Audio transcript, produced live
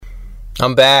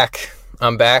I'm back.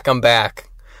 I'm back.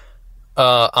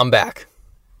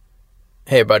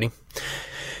 Hey, buddy.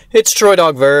 It's Troy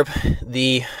Dog Verb,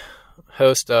 the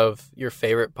host of your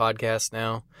favorite podcast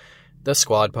now, The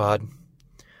Squad Pod.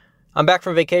 I'm back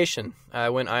from vacation. I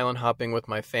went island hopping with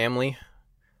my family,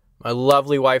 my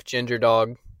lovely wife, Ginger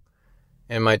Dog,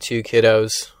 and my two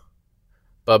kiddos,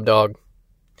 Bub Dog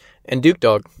and Duke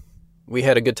Dog. We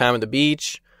had a good time at the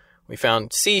beach. We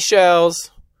found seashells.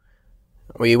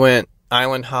 We went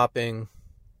island hopping.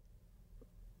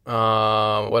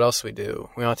 What else we do?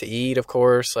 We went out to eat, of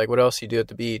course. Like, what else you do at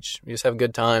the beach? We just have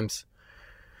good times.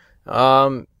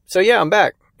 So yeah, I'm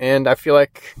back. And I feel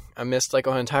like I missed like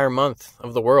an entire month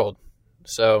of the world.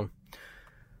 So, a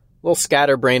little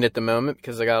scatterbrained at the moment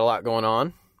because I got a lot going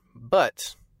on.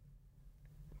 But,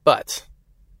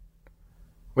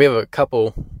 we have a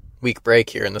couple week break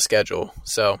here in the schedule.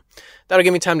 So, that'll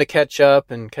give me time to catch up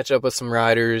with some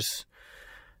riders.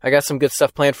 I got some good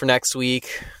stuff planned for next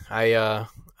week. I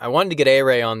wanted to get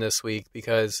A-Ray on this week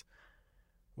because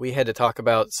we had to talk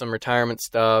about some retirement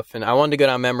stuff, and I wanted to go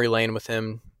down memory lane with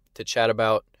him to chat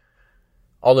about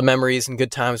all the memories and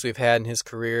good times we've had in his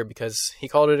career, because he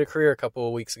called it a career a couple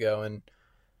of weeks ago, and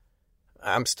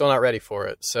I'm still not ready for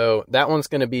it. So that one's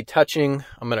going to be touching.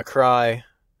 I'm going to cry,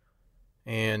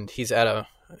 and he's on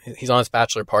his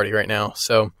bachelor party right now.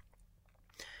 So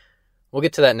we'll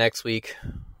get to that next week.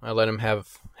 I let him have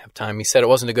time. He said it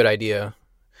wasn't a good idea.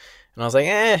 And I was like,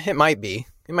 it might be.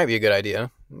 It might be a good idea.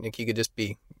 I think you could just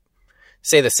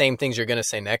say the same things you're going to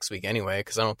say next week anyway,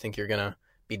 because I don't think you're going to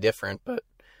be different. But,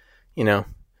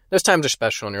 those times are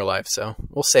special in your life, so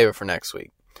we'll save it for next week.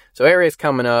 So A-Ray's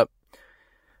coming up.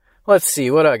 Let's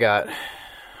see, what I got?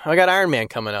 I got Iron Man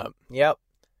coming up. Yep.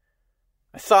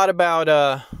 I thought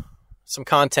about some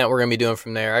content we're going to be doing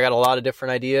from there. I got a lot of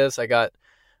different ideas. I got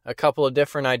a couple of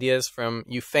different ideas from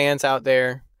you fans out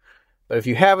there. But if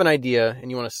you have an idea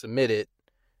and you want to submit it,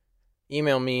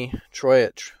 email me, Troy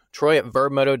at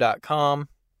verbmoto.com.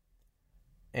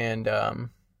 And,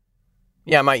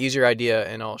 I might use your idea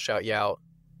and I'll shout you out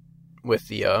with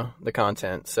the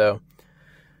content. So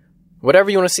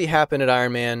whatever you want to see happen at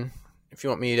Ironman, if you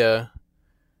want me to,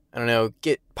 I don't know,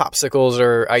 get popsicles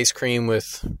or ice cream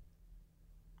with,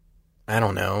 I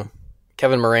don't know,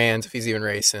 Kevin Moran's if he's even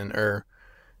racing, or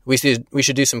we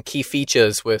should do some key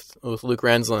features with Luke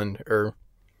Rensland, or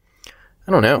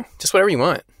I don't know, just whatever you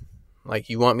want. Like,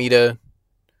 you want me to,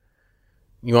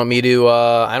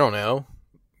 I don't know,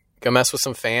 go mess with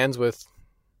some fans with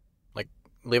like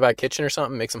Levi Kitchen or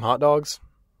something, make some hot dogs.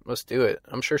 Let's do it.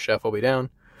 I'm sure Chef will be down.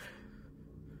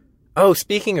 Oh,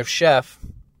 speaking of Chef,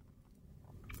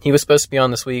 he was supposed to be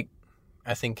on this week.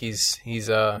 I think he's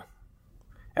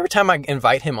every time I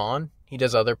invite him on, he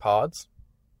does other pods.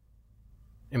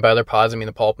 And by other pods, I mean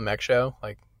the Paul Mech show.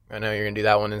 Like, I know you're going to do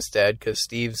that one instead because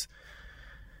Steve's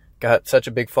got such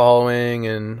a big following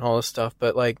and all this stuff.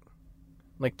 But, like,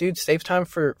 dude, save time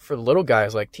for the little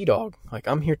guys like T-Dog. Like,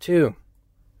 I'm here too.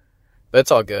 But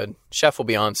it's all good. Chef will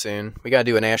be on soon. We got to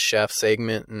do an Ask Chef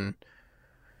segment and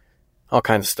all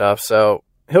kinds of stuff. So,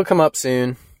 he'll come up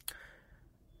soon.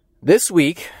 This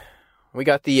week, we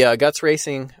got the Guts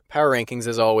Racing Power Rankings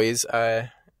as always.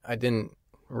 I didn't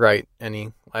write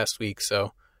any last week,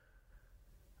 so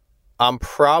I'm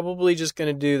probably just going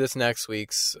to do this next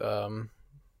week's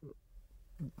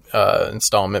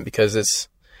installment because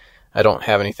I don't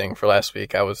have anything for last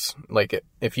week. I was like,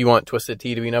 if you want Twisted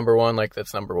Tea to be number one, like,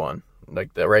 that's number one.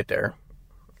 Like, that right there.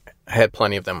 I had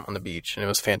plenty of them on the beach, and it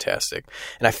was fantastic.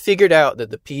 And I figured out that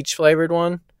the peach flavored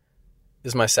one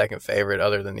is my second favorite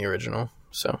other than the original.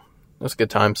 So, it was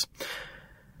good times.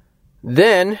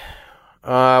 Then,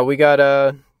 we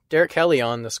got Derek Kelley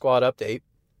on the squad update.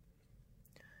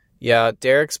 Yeah,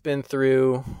 Derek's been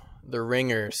through the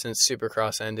ringer since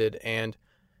Supercross ended, and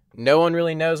no one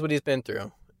really knows what he's been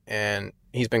through. And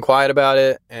he's been quiet about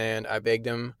it, and I begged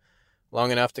him long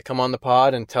enough to come on the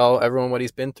pod and tell everyone what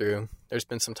he's been through. There's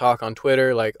been some talk on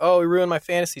Twitter like, oh, he ruined my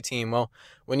fantasy team. Well,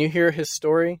 when you hear his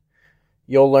story,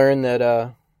 you'll learn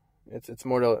that it's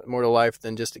more to life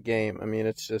than just a game. I mean,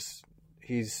 it's just,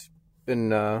 he's been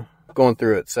going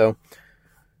through it. So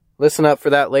listen up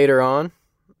for that later on.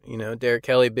 Derek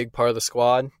Kelley, big part of the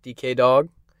squad, DK Dog.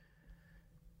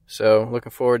 So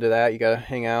looking forward to that. You got to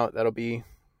hang out. That'll be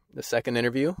the second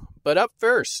interview. But up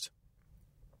first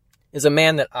is a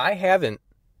man that I haven't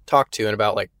talked to in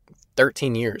about like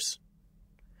 13 years.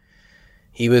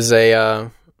 He was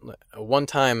a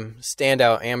one-time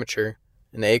standout amateur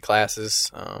in the A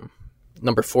classes,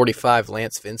 number 45,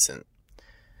 Lance Vincent.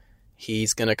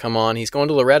 He's going to come on. He's going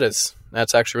to Loretta's.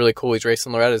 That's actually really cool. He's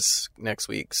racing Loretta's next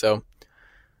week. So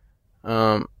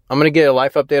I'm going to get a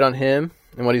life update on him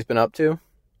and what he's been up to.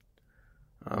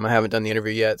 I haven't done the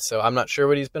interview yet, so I'm not sure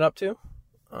what he's been up to.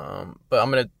 But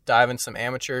I'm going to dive in some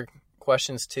amateur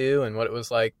questions too, and what it was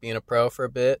like being a pro for a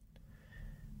bit.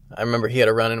 I remember he had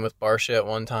a run-in with Barsha at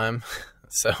one time,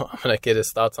 so I'm going to get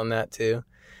his thoughts on that too.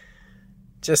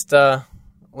 Just,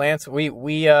 Lance,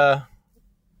 we hung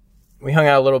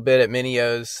out a little bit at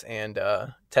Minios and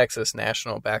Texas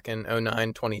National back in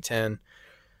 2009, 2010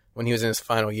 when he was in his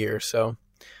final year. So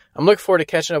I'm looking forward to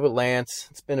catching up with Lance.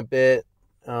 It's been a bit.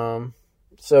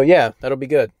 So yeah, that'll be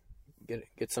good.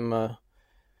 Get some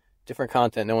different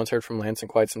content. No one's heard from Lance in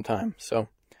quite some time. So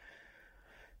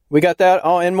we got that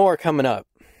all and more coming up.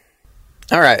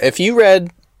 All right. If you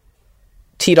read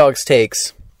T-Dog's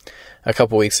takes a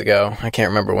couple weeks ago, I can't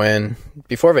remember when,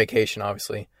 before vacation,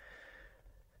 obviously,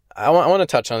 I want to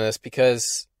touch on this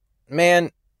because,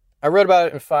 man, I wrote about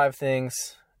it in 5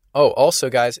 things. Oh, also,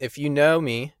 guys, if you know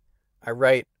me, I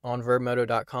write on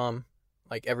verbmoto.com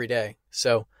like every day.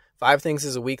 So 5 things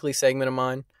is a weekly segment of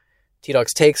mine.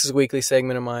 T-Dog's Takes is a weekly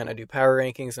segment of mine. I do power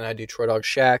rankings, and I do Troy Dog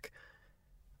Shack.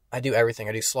 I do everything.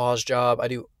 I do Slaw's job. I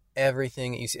do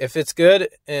everything. You see. If it's good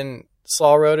and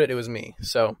Slaw wrote it, it was me.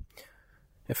 So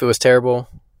if it was terrible,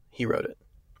 he wrote it.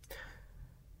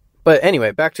 But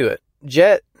anyway, back to it.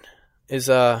 Jet is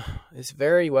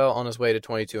very well on his way to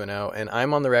 22-0, and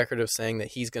I'm on the record of saying that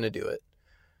he's going to do it.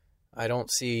 I don't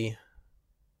see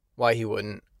why he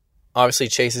wouldn't. Obviously,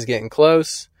 Chase is getting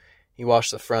close. He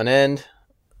washed the front end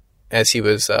as he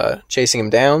was chasing him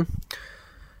down.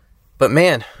 But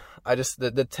man,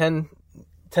 the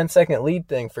 10-second lead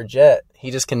thing for Jet, he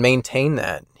just can maintain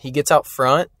that. He gets out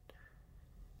front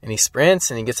and he sprints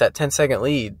and he gets that 10-second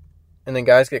lead. And then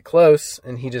guys get close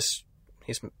and he's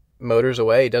motors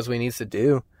away. He does what he needs to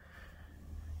do.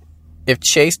 If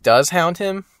Chase does hound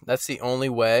him, that's the only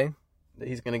way that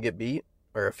he's going to get beat,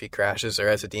 or if he crashes or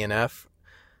has a DNF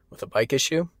with a bike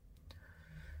issue.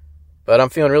 But I'm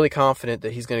feeling really confident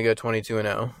that he's going to go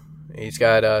 22-0. He's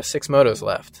got 6 motos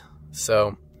left.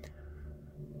 So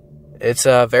it's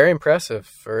very impressive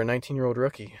for a 19-year-old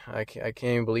rookie. I can't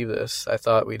even believe this. I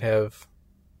thought we'd have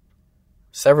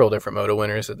several different moto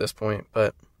winners at this point.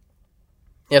 But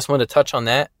yeah, just wanted to touch on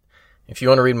that. If you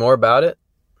want to read more about it,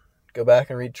 go back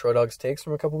and read Troy Dog's takes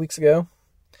from a couple weeks ago.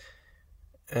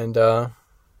 And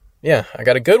yeah, I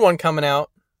got a good one coming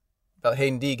out about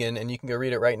Hayden Deegan, and you can go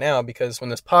read it right now because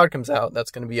when this pod comes out, that's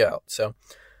going to be out. So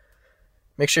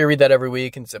make sure you read that every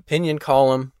week. It's an opinion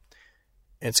column.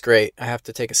 It's great. I have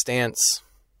to take a stance,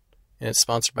 and it's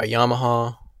sponsored by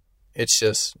Yamaha. It's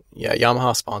just, yeah,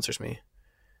 Yamaha sponsors me.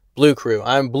 Blue Crew.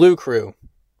 I'm Blue Crew.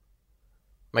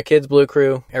 My kid's Blue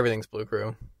Crew. Everything's Blue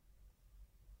Crew.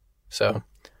 So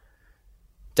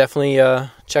definitely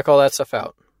check all that stuff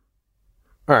out.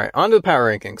 All right, on to the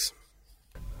power rankings.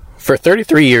 For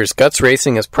 33 years, Guts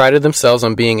Racing has prided themselves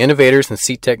on being innovators in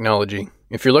seat technology.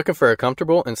 If you're looking for a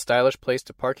comfortable and stylish place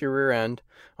to park your rear end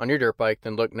on your dirt bike,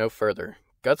 then look no further.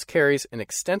 Guts carries an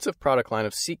extensive product line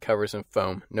of seat covers and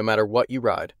foam, no matter what you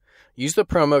ride. Use the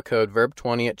promo code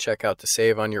VERB20 at checkout to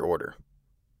save on your order.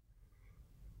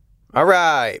 All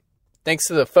right. Thanks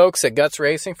to the folks at Guts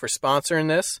Racing for sponsoring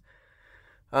this.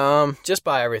 Just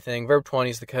buy everything. VERB20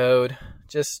 is the code.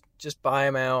 Just buy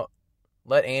them out.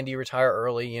 Let Andy retire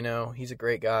early. You know, he's a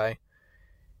great guy.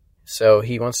 So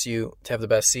he wants you to have the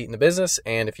best seat in the business.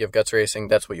 And if you have Guts Racing,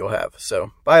 that's what you'll have.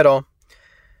 So buy it all.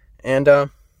 And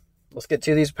let's get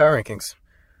to these power rankings.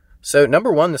 So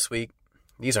number 1 this week.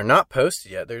 These are not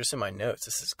posted yet. They're just in my notes.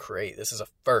 This is great. This is a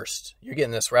first. You're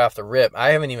getting this right off the rip.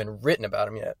 I haven't even written about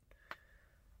them yet.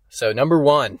 So number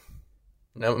 1.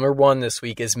 Number 1 this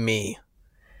week is me.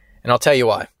 And I'll tell you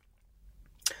why.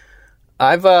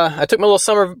 I took my little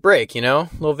summer break, you know,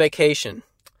 little vacation.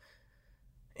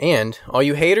 And all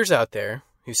you haters out there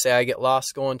who say I get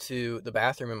lost going to the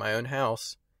bathroom in my own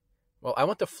house. Well, I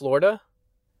went to Florida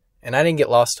and I didn't get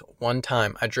lost one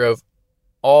time. I drove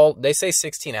they say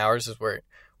 16 hours is where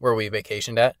we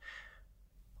vacationed at.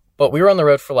 But we were on the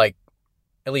road for like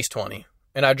at least 20.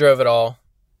 And I drove it all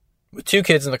with 2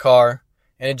 kids in the car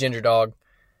and a ginger dog.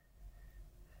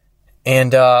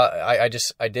 And I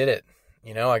did it.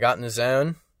 You know, I got in the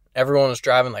zone. Everyone was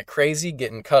driving like crazy,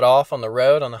 getting cut off on the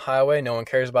road, on the highway. No one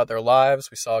cares about their lives.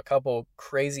 We saw a couple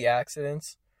crazy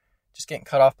accidents, just getting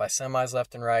cut off by semis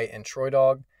left and right. And Troy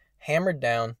Dog hammered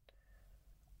down.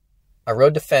 I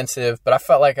rode defensive, but I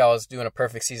felt like I was doing a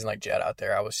perfect season like Jet out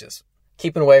there. I was just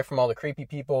keeping away from all the creepy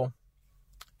people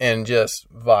and just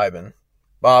vibing,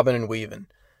 bobbing and weaving.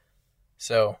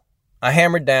 So I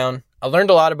hammered down. I learned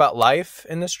a lot about life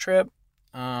in this trip.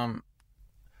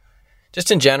 Just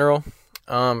in general,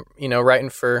 you know, writing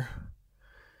for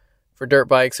for dirt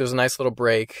bikes, it was a nice little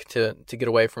break to get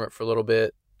away from it for a little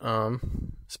bit,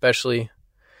 especially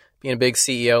being a big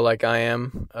CEO like I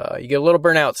am. You get a little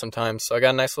burnout sometimes, so I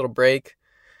got a nice little break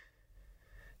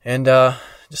and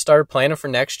just started planning for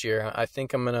next year. I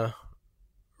think I'm going to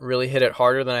really hit it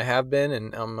harder than I have been,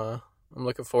 and I'm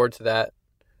looking forward to that.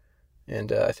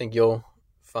 And I think you'll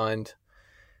find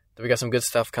that we got some good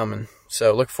stuff coming.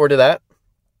 So look forward to that.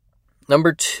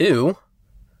 Number 2,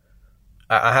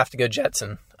 I have to go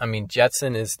Jetson. I mean,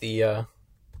 Jetson is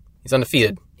he's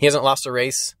undefeated. He hasn't lost a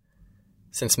race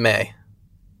since May,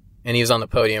 and he was on the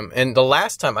podium. And the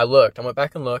last time I went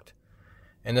back and looked,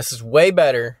 and this is way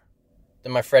better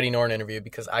than my Freddie Norton interview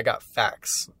because I got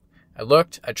facts. I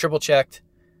looked, I triple-checked.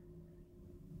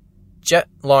 Jet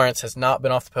Lawrence has not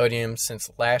been off the podium since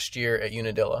last year at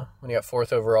Unadilla when he got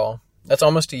 4th overall. That's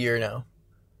almost a year now.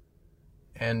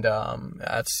 And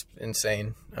that's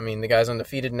insane. I mean, the guy's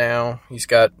undefeated now. He's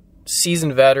got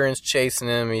seasoned veterans chasing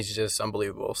him. He's just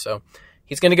unbelievable. So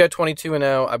he's going to go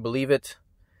 22-0. I believe it.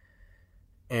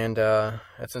 And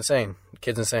that's insane. The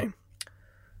kid's insane.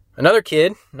 Another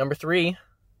kid, number 3,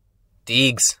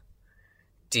 Deegs.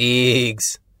 I'm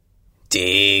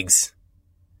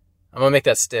going to make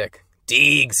that stick.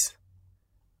 Deegs.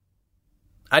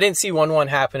 I didn't see 1-1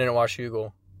 happen in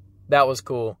Washougal. That was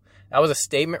cool. That was a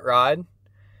statement ride.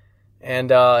 And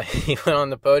he went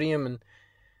on the podium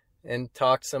and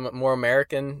talked some more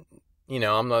American. You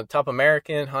know, I'm the top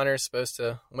American. Hunter's supposed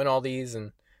to win all these,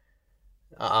 and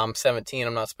I'm 17.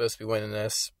 I'm not supposed to be winning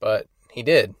this, but he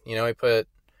did. You know, he put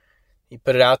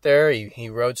it out there. He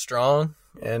rode strong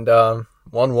and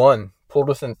won. Pulled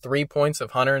within 3 points of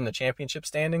Hunter in the championship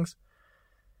standings.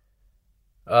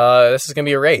 This is gonna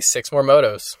be a race. 6 more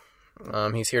motos.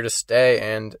 He's here to stay,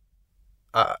 and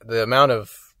the amount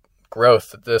of growth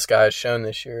that this guy has shown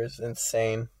this year is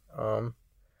insane.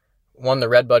 Won the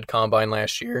Redbud Combine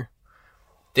last year.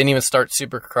 Didn't even start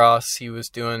Supercross. He was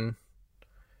doing,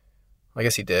 I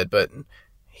guess he did, but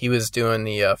he was doing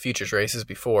the Futures races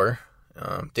before.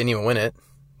 Didn't even win it,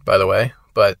 by the way.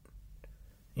 But,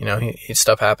 you know,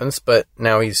 stuff happens. But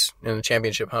now he's in the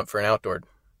championship hunt for an outdoor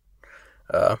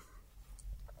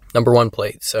number 1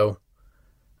 plate. So,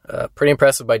 pretty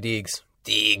impressive by Deegs.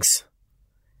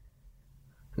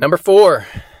 Number 4,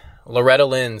 Loretta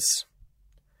Lynn's.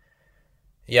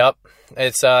 Yep,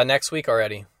 it's next week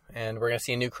already, and we're going to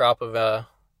see a new crop of, well,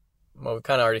 we've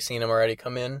kind of already seen them already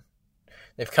come in.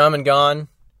 They've come and gone,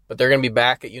 but they're going to be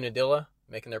back at Unadilla,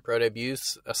 making their pro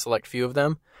debuts, a select few of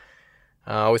them.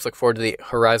 I always look forward to the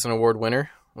Horizon Award winner.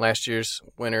 Last year's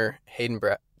winner,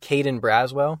 Caden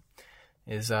Braswell,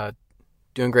 is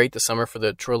doing great this summer for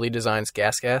the Troy Lee Designs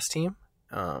Gas team.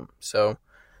 So,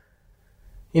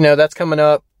 you know, that's coming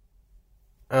up.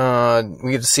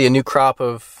 We get to see a new crop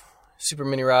of super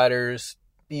mini riders,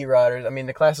 B riders. I mean,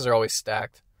 the classes are always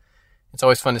stacked. It's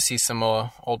always fun to see some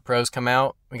old pros come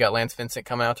out. We got Lance Vincent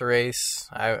coming out to race.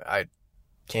 I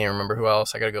can't even remember who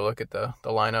else. I got to go look at the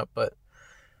lineup. But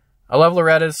I love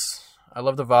Loretta's. I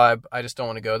love the vibe. I just don't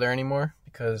want to go there anymore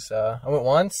because I went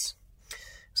once.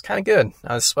 It was kind of good.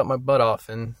 I sweat my butt off.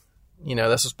 And, you know,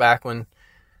 this was back when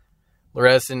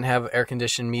Loretta's didn't have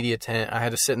air-conditioned media tent. I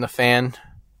had to sit in the fan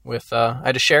with, I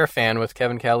had to share a fan with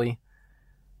Kevin Kelley,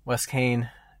 Wes Kane,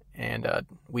 and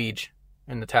Weege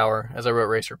in the tower as I wrote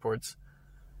race reports.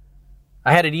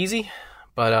 I had it easy,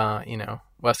 but, you know,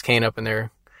 Wes Kane up in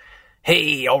there,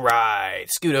 hey, all right,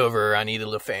 scoot over, I need a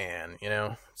little fan, you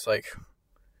know. It's like,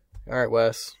 all right,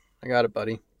 Wes, I got it,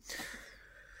 buddy.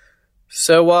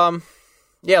 So,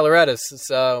 yeah, Loretta's, it's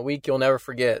a week you'll never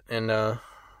forget, and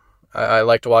I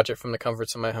like to watch it from the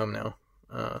comforts of my home now.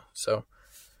 So,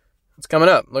 it's coming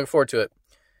up. Looking forward to it.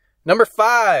 Number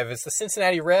 5 is the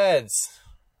Cincinnati Reds.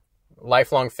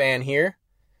 Lifelong fan here.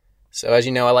 So, as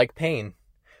you know, I like Payne.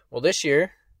 Well, this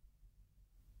year,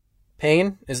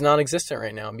 Payne is non-existent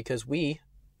right now because we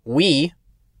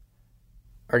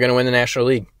are going to win the National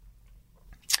League.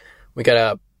 We got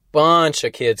a bunch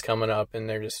of kids coming up, and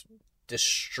they're just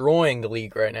destroying the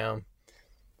league right now.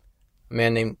 A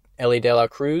man named Ellie De La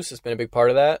Cruz has been a big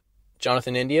part of that.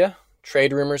 Jonathan India.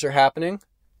 Trade rumors are happening.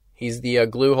 He's the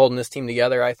glue holding this team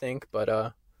together, I think.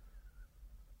 But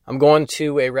I'm going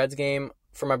to a Reds game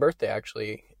for my birthday,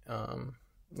 actually,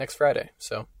 next Friday.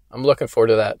 So I'm looking forward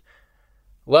to that.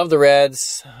 Love the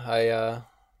Reds. Well,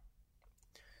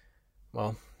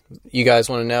 you guys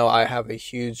want to know, I have a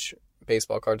huge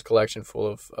baseball cards collection full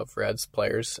of Reds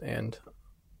players. And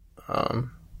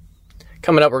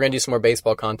coming up, we're going to do some more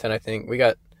baseball content, I think. We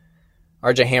got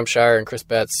RJ Hampshire and Chris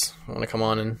Betts want to come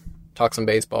on and talk some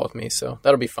baseball with me, so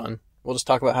that'll be fun. We'll just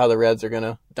talk about how the Reds are going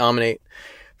to dominate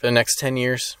for the next 10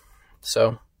 years.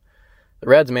 So, the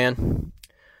Reds, man.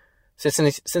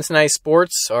 Cincinnati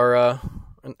sports are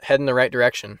heading the right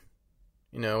direction.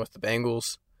 With the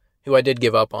Bengals, who I did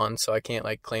give up on, so I can't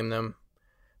claim them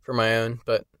for my own.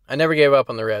 But I never gave up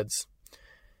on the Reds.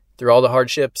 Through all the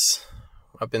hardships,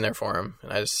 I've been there for them,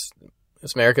 and it's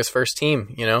America's first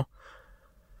team,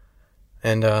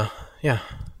 And the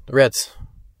Reds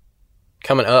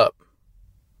coming up.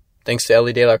 Thanks to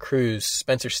Ellie De La Cruz,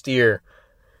 Spencer Steer,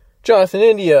 Jonathan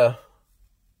India,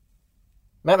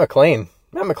 Matt McClain.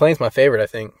 Matt McClain's my favorite, I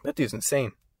think. That dude's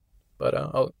insane. But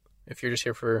if you're just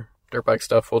here for dirt bike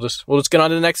stuff, we'll just get on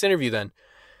to the next interview then.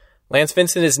 Lance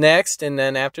Vincent is next, and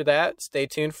then after that, stay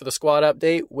tuned for the squad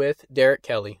update with Derek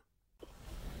Kelley.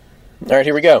 All right,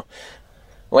 here we go.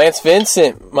 Lance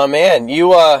Vincent, my man,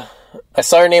 I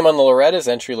saw your name on the Loretta's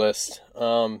entry list.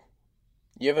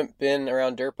 You haven't been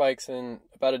around dirt bikes in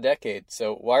about a decade,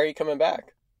 so why are you coming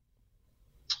back?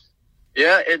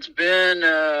 Yeah, it's been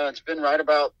right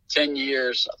about 10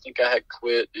 years. I think I had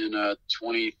quit in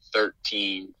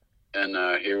 2013,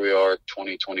 and here we are,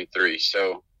 2023.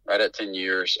 So right at 10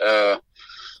 years.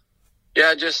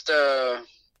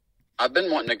 I've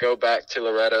been wanting to go back to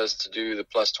Loretta's to do the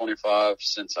plus 25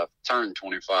 since I've turned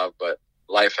 25, but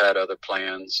life had other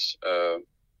plans.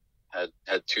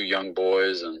 Had two young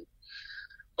boys, and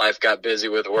life got busy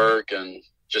with work, and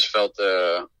just felt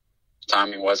the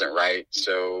timing wasn't right.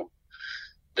 So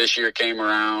this year came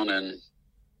around, and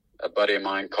a buddy of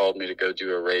mine called me to go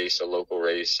do a local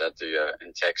race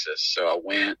in Texas. So I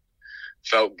went,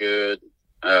 felt good,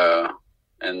 and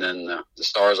then the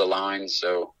stars aligned.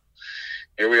 So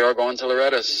here we are going to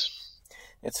Loretta's.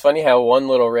 It's funny how one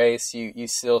little race you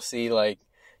still see like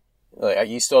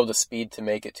you still have the speed to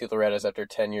make it to Loretta's after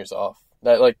 10 years off.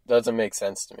 That doesn't make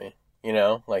sense to me,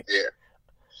 Yeah.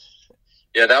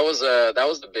 Yeah, that was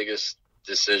the biggest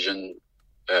decision.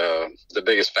 The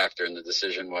biggest factor in the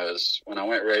decision was when I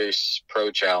went race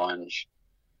Pro Challenge.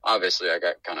 Obviously, I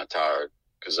got kind of tired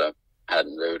because I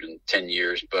hadn't rode in 10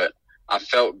 years, but I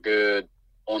felt good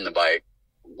on the bike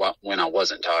when I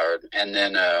wasn't tired. And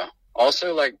then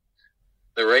also,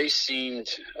 the race seemed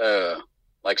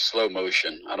like slow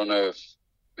motion. I don't know if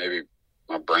maybe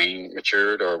my brain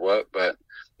matured or what, but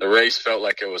the race felt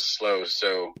like it was slow,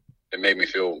 so it made me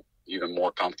feel even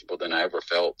more comfortable than I ever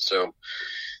felt. So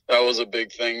that was a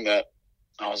big thing that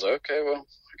I was like, okay, well,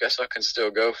 I guess I can still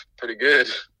go pretty good.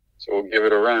 So we'll give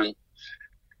it a run.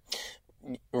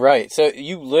 Right. So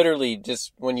you literally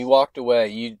just, when you walked away,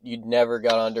 you never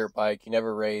got on a dirt bike, you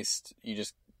never raced, you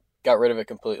just got rid of it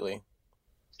completely.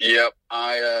 Yep.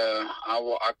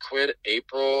 I quit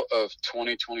April of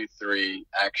 2023.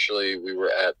 Actually, we were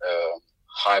at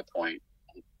High Point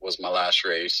was my last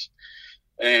race,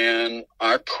 and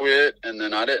I quit, and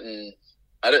then I didn't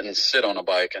sit on a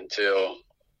bike until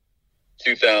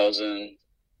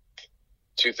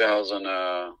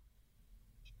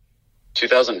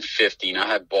 2015. I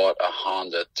had bought a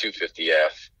Honda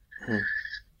 250F.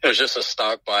 It was just a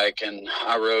stock bike, and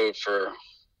I rode for,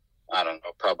 I don't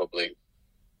know, probably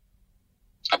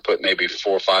I put maybe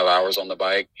 4 or 5 hours on the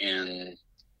bike in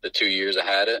the 2 years I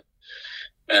had it.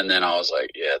 And then I was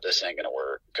like, yeah, this ain't going to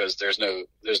work because there's no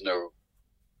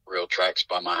real tracks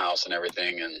by my house and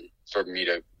everything. And for me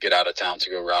to get out of town to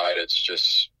go ride, it's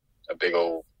just a big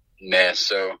old mess.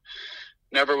 So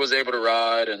never was able to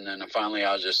ride. And then finally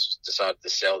I just decided to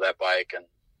sell that bike. And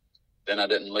then I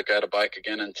didn't look at a bike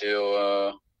again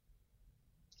until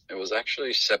it was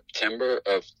actually September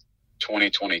of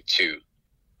 2022.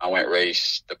 I went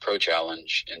race the Pro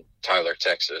Challenge in Tyler,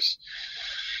 Texas.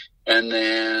 And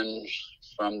then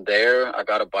from there, I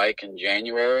got a bike in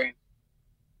January.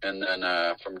 And then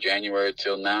from January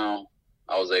till now,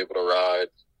 I was able to ride.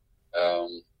 I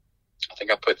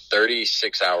think I put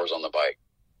 36 hours on the bike.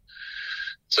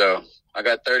 So I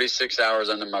got 36 hours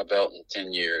under my belt in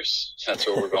 10 years. That's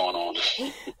what we're going on.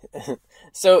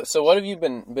 So what have you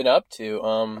been up to,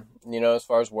 as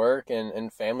far as work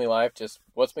and family life? Just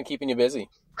what's been keeping you busy?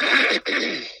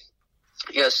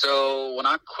 Yeah, so when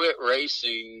I quit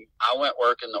racing, I went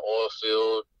work in the oil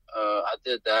field. I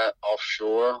did that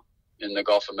offshore in the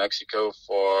Gulf of Mexico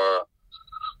for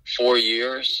 4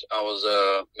 years. I was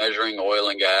measuring oil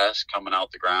and gas coming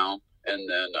out the ground. And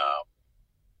then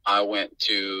I went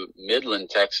to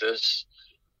Midland, Texas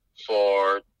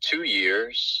for 2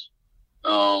 years.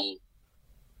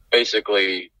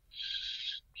 Basically,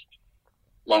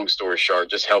 long story short,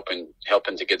 just helping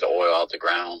to get the oil out the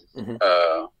ground.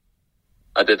 Mm-hmm.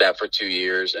 I did that for 2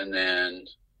 years, and then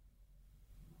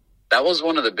that was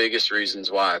one of the biggest reasons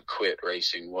why I quit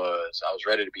racing. Was I was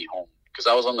ready to be home because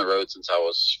I was on the road since I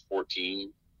was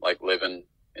 14, living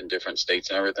in different states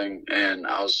and everything, and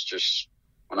I was just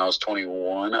when I was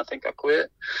 21, I think I quit.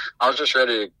 I was just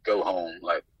ready to go home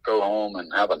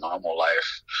and have a normal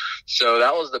life. So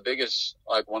that was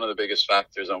one of the biggest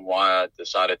factors on why I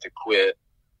decided to quit.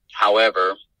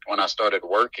 However, when I started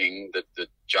working, the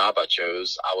job I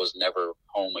chose, I was never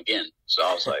home again. So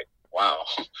I was like, wow,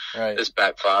 right. This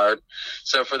backfired.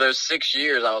 So for those 6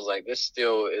 years, I was like, this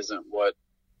still isn't what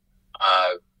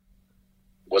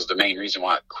was the main reason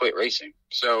why I quit racing.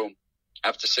 So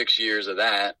after 6 years of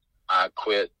that, I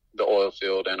quit the oil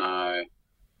field and I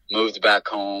moved back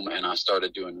home and I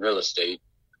started doing real estate.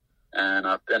 And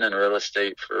I've been in real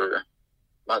estate for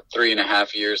about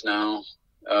 3.5 years now.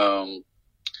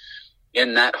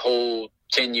 In that whole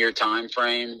 10-year time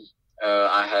frame,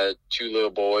 I had 2 little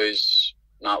boys.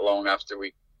 Not long after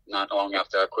I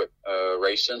quit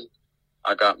racing,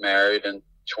 I got married in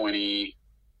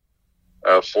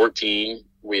 2014.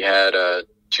 We had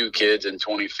 2 kids in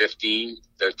 2015.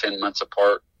 They're 10 months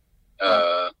apart.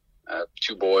 2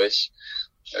 boys.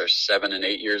 They're 7 and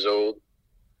 8 years old.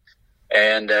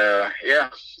 And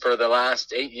for the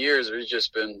last 8 years, we've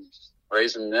just been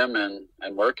raising them and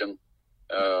working.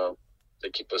 They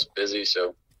keep us busy,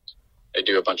 so they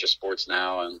do a bunch of sports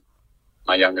now, and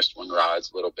my youngest one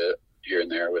rides a little bit here and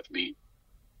there with me.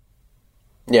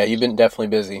 Yeah, you've been definitely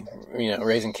busy.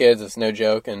 Raising kids is no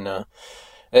joke, and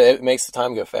it makes the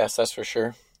time go fast, that's for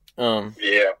sure.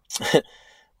 Yeah.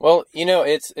 Well,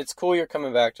 it's cool you're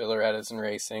coming back to Loretta's and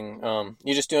racing.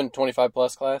 You just doing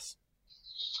 25-plus class?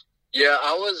 Yeah,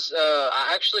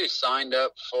 I actually signed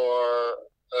up for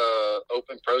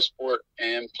Open Pro Sport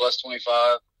and Plus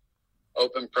 25.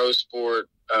 Open Pro Sport,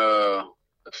 the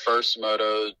first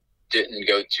moto didn't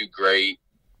go too great.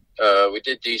 We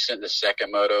did decent the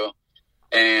second moto,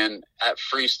 and at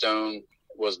Freestone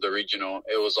was the regional.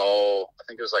 It was I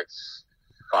think it was like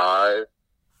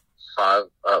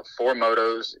 4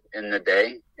 motos in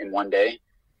one day.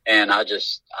 And I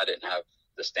didn't have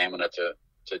the stamina to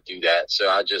do that. So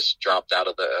I just dropped out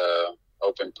of the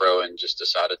Open Pro and just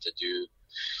decided to do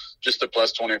just the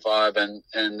Plus 25. And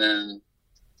then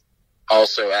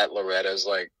also at Loretta's,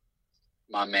 like,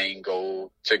 my main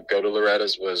goal to go to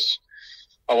Loretta's was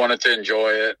I wanted to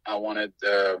enjoy it. I wanted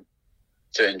to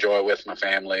enjoy it with my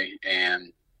family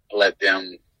and let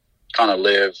them kind of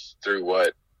live through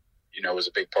what, was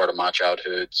a big part of my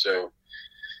childhood. So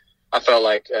I felt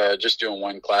like just doing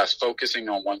one class, focusing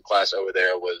on one class over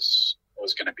there was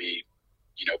going to be,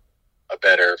 a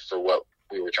better for what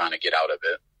we were trying to get out of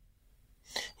it.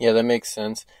 Yeah, that makes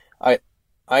sense. I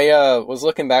was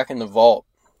looking back in the vault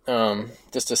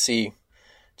just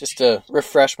to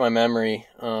refresh my memory.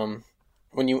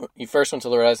 When you first went to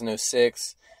Loretta's in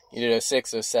 06, you did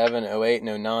 06, 07, 08,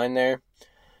 and 09 there.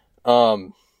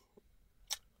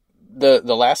 The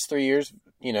last 3 years,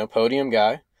 podium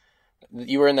guy.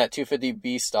 You were in that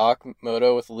 250B stock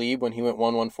moto with Lieb when he went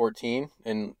 1/114,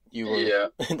 and you were. Yeah.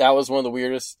 That was one of the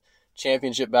weirdest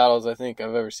championship battles I think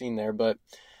I've ever seen there. But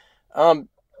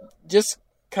just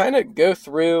kind of go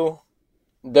through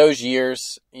those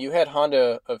years. You had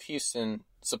Honda of Houston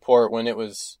support when it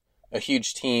was a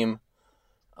huge team.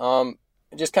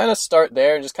 Just kind of start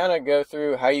there and just kind of go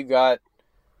through how you got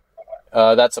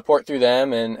that support through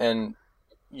them and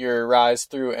your rise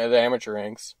through the amateur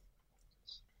ranks.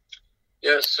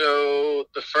 Yeah, so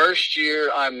the first year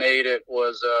I made it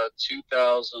was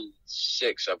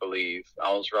 2006, I believe.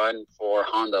 I was riding for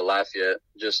Honda Lafayette,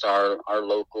 just our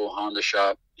local Honda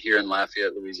shop here in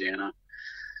Lafayette, Louisiana.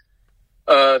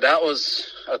 That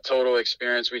was a total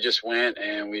experience. We just went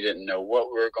and we didn't know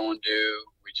what we were going to do.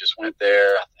 We just went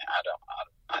there.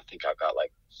 I think I got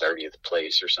like 30th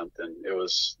place or something. It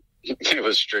was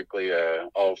strictly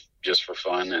all just for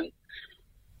fun, and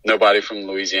nobody from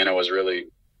Louisiana was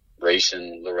really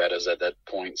racing Loretta's at that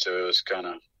point. So it was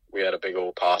we had a big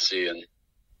old posse, and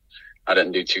I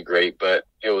didn't do too great, but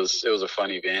it was a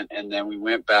fun event. And then we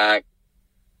went back,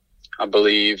 I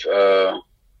believe,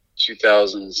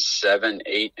 2007,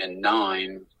 8, and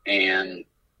 9, and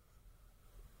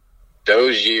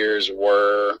those years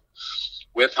were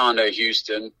with Honda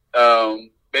Houston.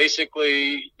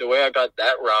 Basically, the way I got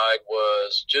that ride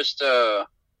was just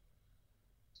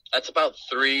that's about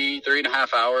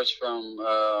 3.5 hours from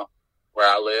where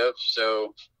I live.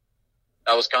 So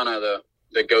that was kind of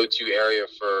the go-to area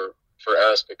for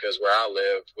us, because where I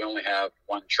live, we only have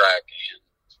one track, and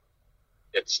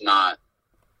it's not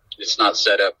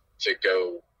set up to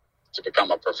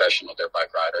become a professional dirt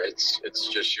bike rider. It's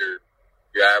just your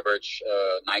average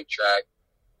night track.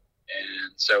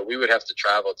 And so we would have to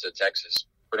travel to Texas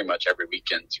pretty much every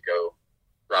weekend to go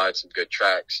ride some good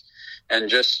tracks. And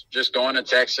just going to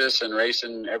Texas and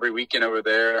racing every weekend over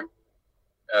there,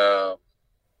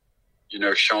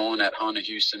 Sean at Honda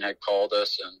Houston had called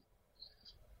us and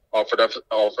offered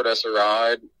us a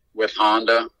ride with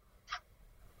Honda.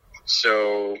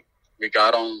 So we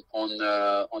got on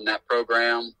that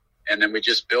program, and then we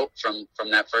just built from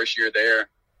that first year there.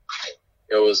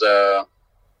 It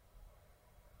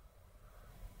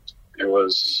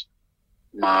was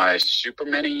my Super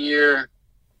Mini year,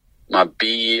 my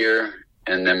B year,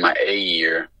 and then my A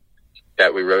year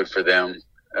that we rode for them.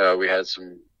 We had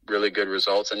some really good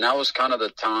results, and that was kind of the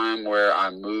time where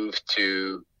I moved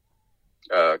to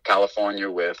California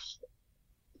with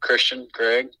Christian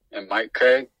Craig and Mike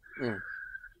Craig.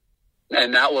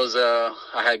 And that was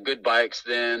I had good bikes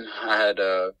then. I had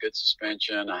good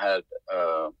suspension. I had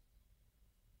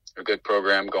a good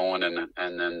program going,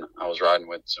 and then I was riding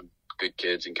with some good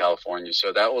kids in California.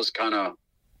 So that was kind of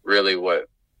really what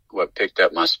picked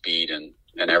up my speed and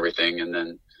everything. And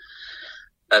then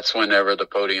that's whenever the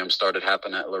podium started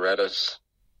happening at Loretta's.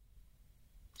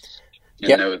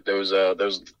 And those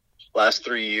last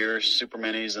 3 years, Super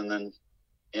Minis, and then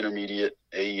intermediate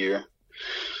A year.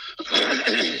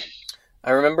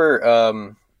 I remember,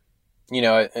 at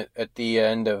the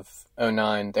end of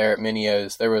 2009 there at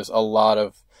Minio's, there was a lot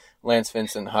of Lance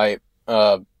Vincent hype.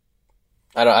 I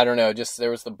don't know, just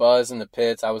there was the buzz in the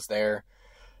pits. I was there.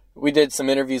 We did some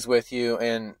interviews with you,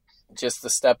 and just the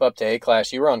step up to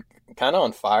A-Class, you were kind of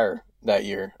on fire that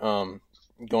year,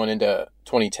 going into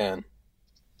 2010.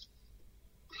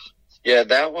 Yeah,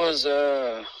 that was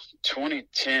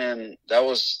 2010. That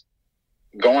was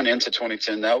going into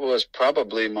 2010. That was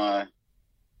probably I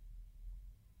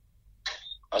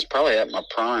was probably at my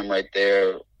prime right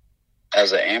there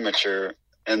as an amateur.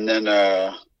 And then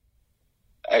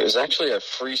it was actually at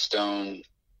Freestone,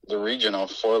 the regional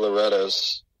for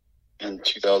Loretta's in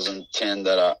 2010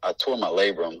 that I tore my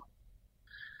labrum.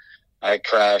 I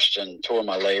crashed and tore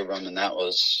my labrum, and I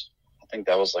think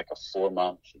that was like a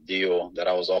 4-month deal that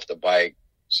I was off the bike.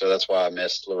 So that's why I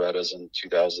missed Loretta's in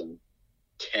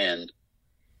 2010.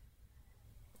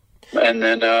 And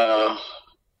then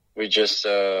we just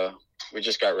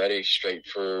got ready straight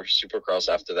for Supercross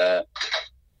after that.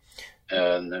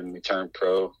 And then we turned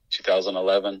pro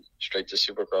 2011, straight to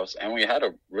Supercross. And we had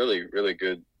a really, really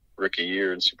good rookie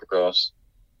year in Supercross.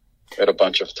 We had a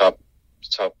bunch of top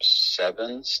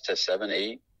 7s to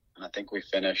 7-8. And I think we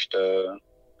finished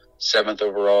 7th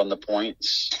overall in the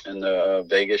points. In the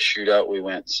Vegas shootout, we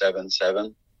went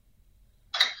 7-7.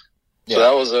 Yeah. So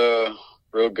that was a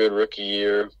real good rookie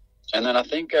year. And then I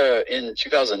think in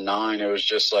 2009, it was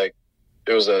just like,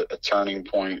 it was a turning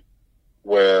point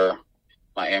where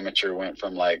my amateur went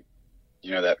from that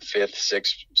 5th,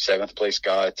 6th, 7th place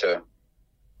guy to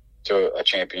a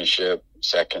championship,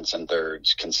 2nds and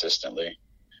 3rds consistently.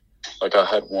 Like I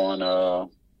had won, I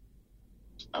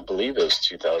believe it was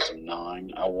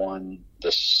 2009. I won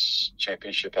this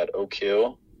championship at Oak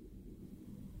Hill.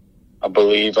 I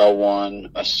believe I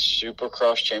won a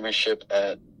Supercross championship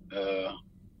at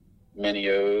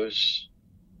Minio's.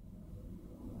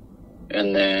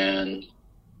 And then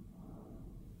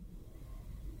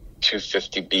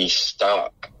 250B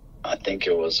stock. I think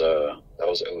it was that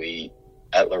was 08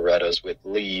 at Loretta's with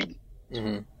lead.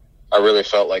 Mm-hmm. I really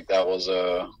felt like that was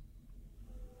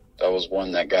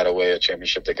one that got away, a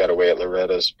championship that got away at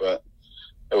Loretta's, but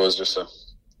it was just a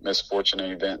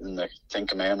misfortunate event in the 10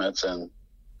 Commandments, and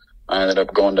I ended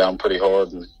up going down pretty hard,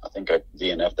 and I think I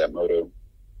DNF'd that moto.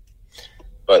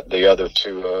 But the other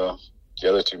two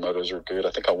motos were good.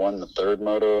 I think I won the 3rd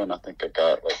moto, and I think I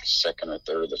got 2nd or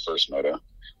 3rd the first moto.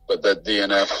 But that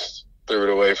DNF threw it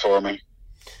away for me.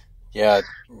 Yeah.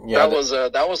 That was I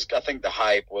think the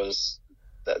hype was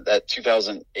that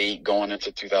 2008 going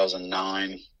into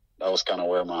 2009. That was kind of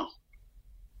where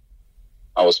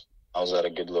I was at a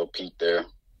good little peak there.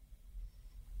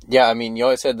 Yeah, I mean, you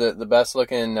always had the best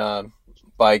looking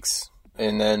bikes,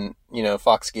 and then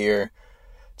Fox gear.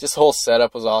 Just the whole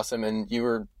setup was awesome, and you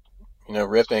were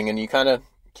ripping, and you kind of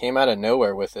came out of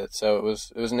nowhere with it. So it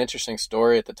was an interesting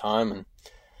story at the time, and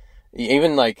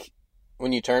even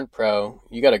when you turned pro,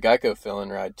 you got a Geico fill-in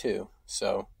ride too.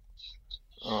 So,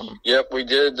 yep, we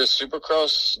did the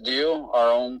Supercross deal,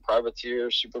 our own privateer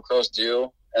Supercross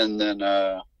deal, and then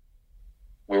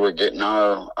we were getting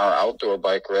our outdoor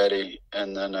bike ready,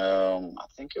 and then I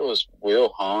think it was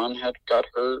Will Hahn had got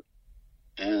hurt,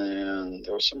 and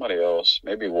there was somebody else,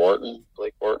 maybe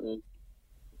Blake Wharton.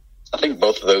 I think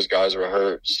both of those guys were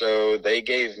hurt, so they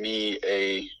gave me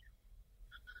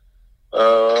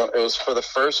it was for the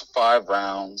first 5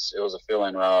 rounds. It was a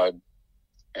fill-in ride,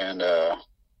 and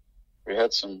we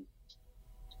had some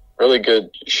really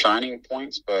good shining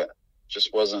points, but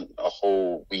just wasn't a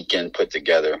whole weekend put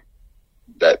together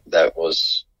that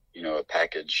was a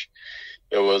package.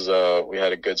 It was, we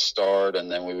had a good start,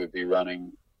 and then we would be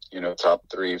running, top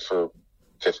 3 for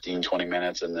 15, 20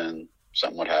 minutes, and then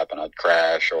something would happen. I'd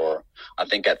crash, or I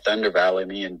think at Thunder Valley,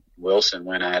 me and Wilson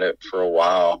went at it for a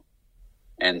while,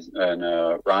 and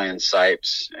Ryan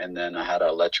Sipes, and then I had an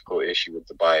electrical issue with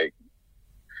the bike.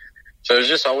 So there's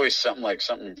just always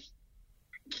something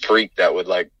freak that would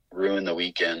like ruin the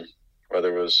weekend,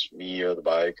 whether it was me or the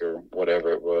bike or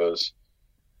whatever it was.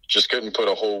 Just couldn't put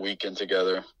a whole weekend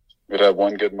together. We'd have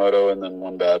one good moto and then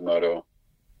one bad moto.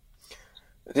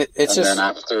 Then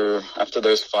after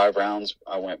those 5 rounds,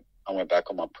 I went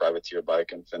back on my privateer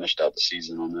bike and finished out the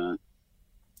season on that.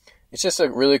 It's just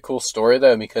a really cool story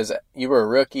though, because you were a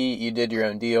rookie, you did your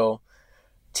own deal,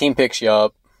 team picks you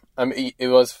up. I mean,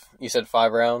 you said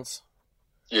 5 rounds?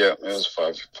 Yeah, it was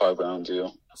 5-round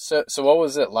deal. So what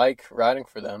was it like riding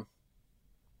for them?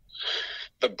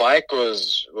 The bike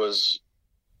was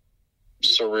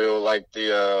surreal. Like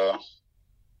I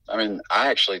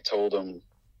actually told them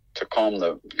to calm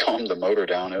the motor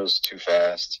down. It was too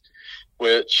fast,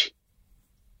 which,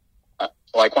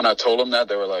 like when I told them that,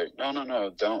 they were like,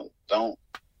 no, don't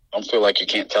feel like you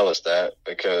can't tell us that,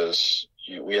 because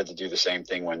we had to do the same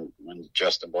thing when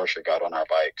Justin Borscher got on our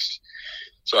bikes.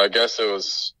 So I guess it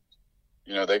was,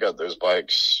 they got those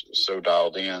bikes so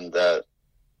dialed in that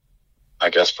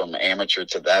I guess from amateur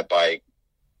to that bike,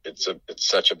 it's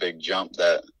such a big jump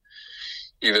that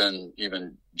even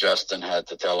Justin had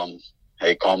to tell him,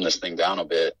 hey, calm this thing down a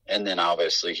bit. And then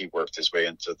obviously he worked his way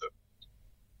into the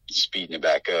speeding it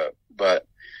back up. But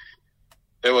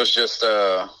it was just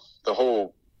the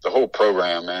whole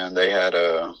program, man. They had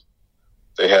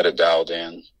it dialed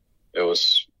in. It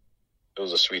was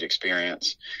a sweet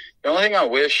experience. The only thing I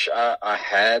wish I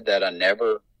had that I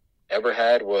never ever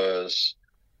had was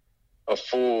a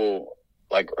full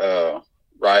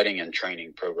riding and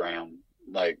training program.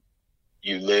 Like,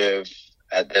 you live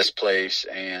at this place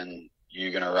and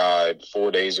you're going to ride 4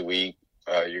 days a week.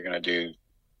 You're going to do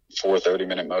 4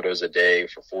 30-minute motos a day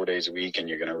for 4 days a week, and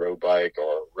you're going to road bike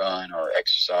or run or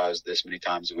exercise this many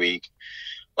times a week.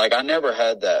 Like, I never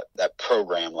had that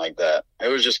program like that. It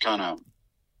was just kind of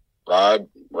ride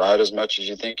as much as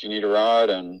you think you need to ride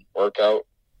and work out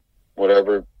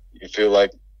whatever you feel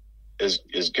like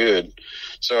is good.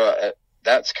 So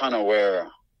that's kind of where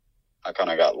I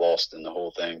kind of got lost in the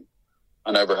whole thing.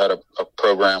 I never had a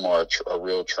program or a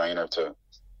real trainer to,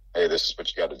 hey, this is what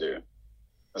you got to do.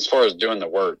 As far as doing the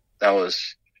work, that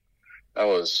was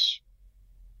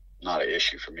not an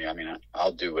issue for me. I mean,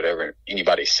 I'll do whatever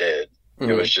anybody said.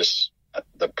 Mm-hmm. It was just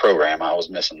the program. I was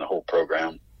missing the whole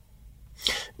program.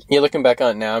 Yeah, looking back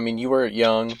on it now, I mean, you were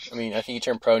young. I mean, I think you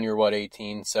turned pro when you were,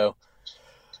 18? So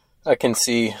I can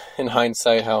see in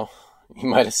hindsight how you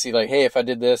might have seen, like, hey, if I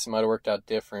did this, it might have worked out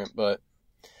different. But,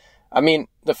 I mean,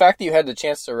 the fact that you had the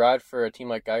chance to ride for a team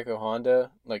like Geico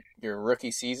Honda, like your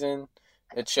rookie season,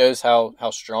 it shows how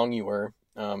strong you were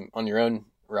on your own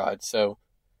ride. So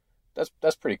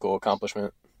that's pretty cool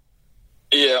accomplishment.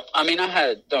 Yeah, I mean,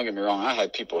 don't get me wrong, I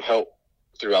had people help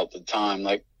throughout the time.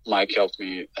 Like, Mike helped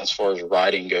me as far as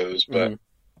riding goes, but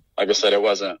like I said, it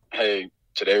wasn't, hey,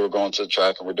 today we're going to the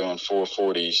track and we're doing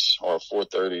 440s or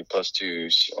 430 plus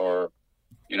 2s, or,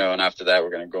 and after that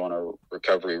we're going to go on a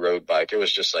recovery road bike. It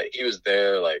was just like, he was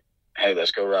there like, hey,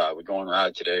 let's go ride. We're going to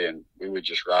ride today, and we would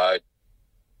just ride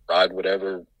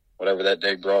whatever that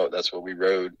day brought. That's what we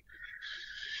rode.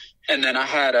 And then I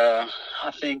had I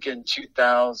think in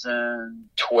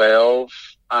 2012,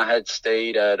 I had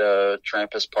stayed at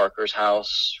Trampus Parker's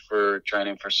house for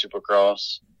training for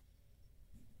Supercross.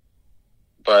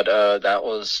 But that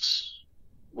was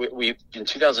we in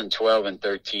 2012 and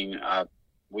 13.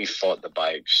 We fought the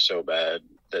bike so bad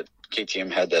that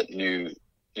KTM had that new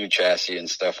chassis and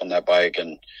stuff on that bike,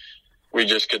 and we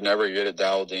just could never get it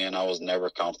dialed in. I was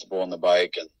never comfortable on the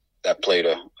bike, and that played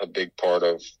a big part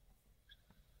of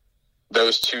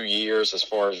those 2 years as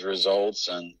far as results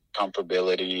and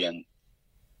comfortability and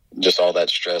just all that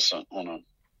stress on a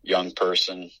young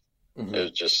person. Mm-hmm. It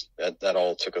was just that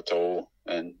all took a toll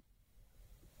and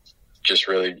just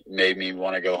really made me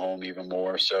want to go home even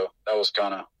more. So that was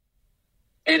kind of,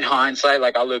 in hindsight,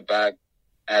 like I look back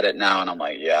at it now and I'm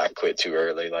like, yeah, I quit too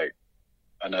early. Like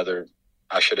I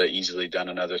should have easily done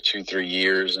another 2-3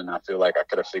 years, and I feel like I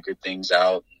could have figured things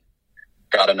out,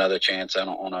 got another chance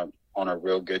on a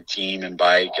real good team and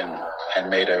bike, and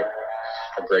made a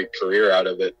great career out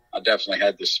of it. I definitely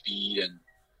had the speed and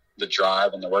the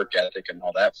drive and the work ethic and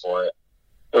all that for it.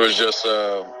 It was just,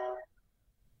 at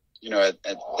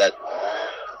that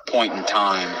point in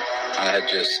time, I had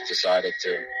just decided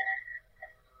to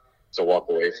walk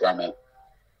away from it,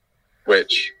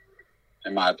 which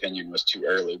in my opinion, was too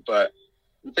early. But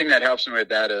the thing that helps me with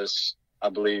that is I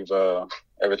believe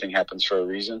everything happens for a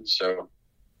reason. So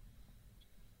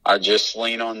I just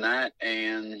lean on that,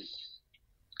 and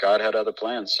God had other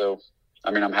plans. So,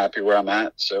 I mean, I'm happy where I'm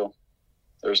at. So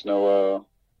there's no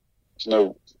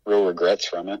real regrets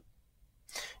from it.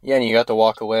 Yeah, and you got to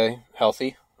walk away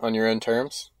healthy on your own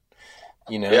terms.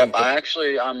 You know. Yep,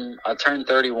 I turned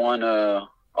 31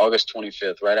 August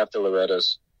 25th, right after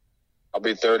Loretta's. I'll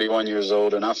be 31 years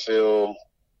old, and I feel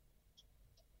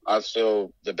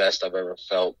the best I've ever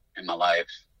felt in my life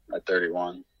at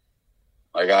 31.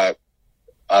 Like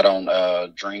I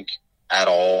don't drink at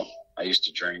all. I used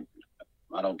to drink.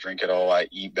 I don't drink at all. I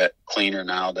eat cleaner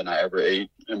now than I ever ate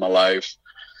in my life.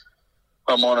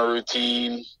 I'm on a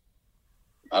routine.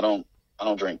 I don't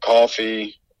drink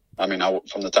coffee. I mean,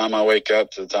 from the time I wake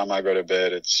up to the time I go to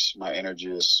bed, my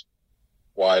energy is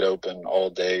wide open all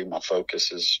day. My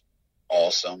focus is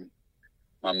awesome.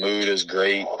 My mood is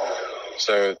great.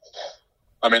 So,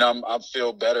 I mean, I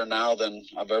feel better now than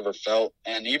I've ever felt.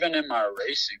 And even in my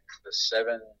racing,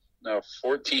 the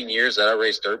 14 years that I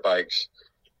raced dirt bikes,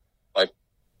 like,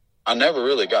 I never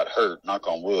really got hurt, knock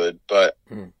on wood, but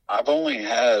I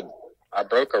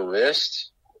broke a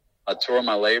wrist, I tore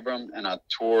my labrum, and I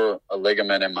tore a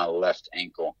ligament in my left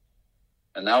ankle.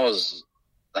 And that was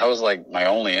like my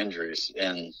only injuries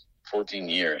in 14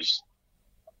 years.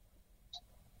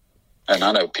 And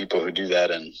I know people who do that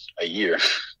in a year.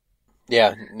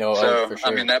 Yeah, no, so, for sure.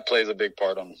 I mean, that plays a big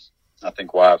part on, I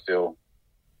think, why I feel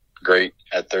great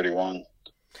at 31.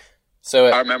 So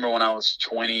I remember when I was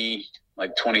 20,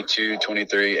 like 22,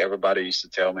 23, everybody used to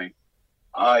tell me,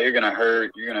 "Oh, you're going to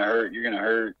hurt. You're going to hurt. You're going to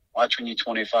hurt. Watch when you're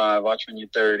 25. Watch when you're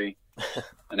 30.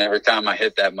 And every time I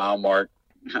hit that mile mark,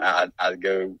 I'd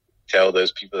go tell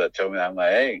those people that told me that, I'm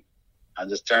like, "Hey, I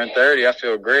just turned 30. I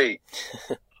feel great."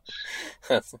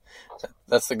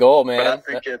 That's the goal, man. But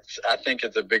I think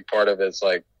it's a big part of it's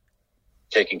like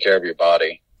taking care of your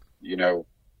body, you know,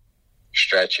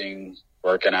 stretching,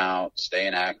 working out,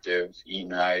 staying active, eating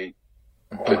right,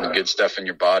 putting the good stuff in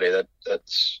your body. It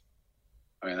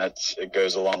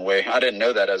goes a long way. I didn't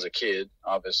know that as a kid,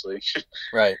 obviously.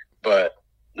 Right. But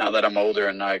now that I'm older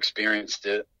and I experienced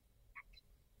it,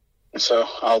 so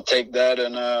I'll take that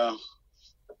and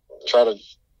try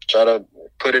to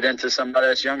put it into somebody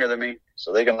that's younger than me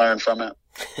so they can learn from it.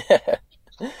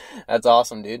 That's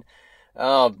awesome, dude.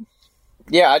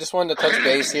 Yeah, I just wanted to touch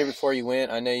base here before you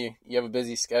went. I know you have a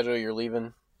busy schedule. You're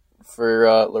leaving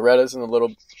for Loretta's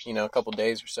in a couple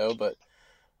days or so, but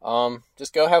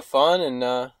just go have fun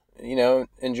and,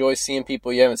 enjoy seeing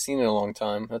people you haven't seen in a long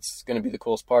time. That's going to be the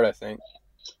coolest part, I think.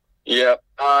 Yeah.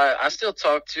 I still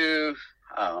talk to,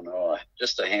 I don't know,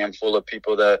 just a handful of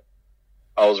people that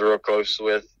I was real close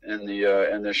with in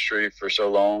the industry for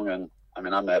so long. And I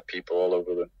mean, I met people all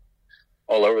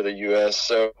over the U.S.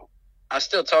 So I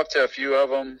still talk to a few of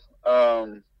them.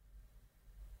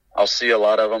 I'll see a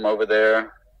lot of them over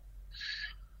there.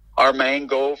 Our main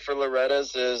goal for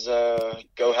Loretta's is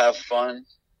go have fun,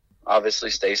 obviously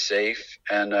stay safe,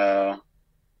 and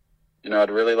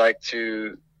I'd really like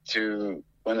to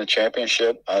win the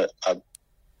championship.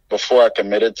 Before I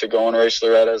committed to going to race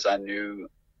Loretta's, I knew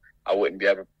I wouldn't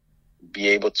be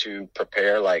able to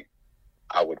prepare like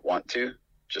I would want to,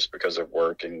 just because of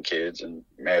work and kids and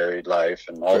married life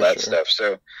and all that stuff.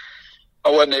 So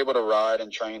I wasn't able to ride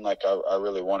and train like I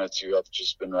really wanted to. I've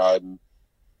just been riding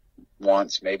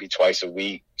once, maybe twice a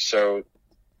week. So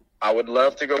I would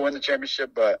love to go win the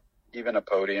championship, but even a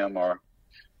podium or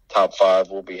top 5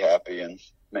 will be happy. And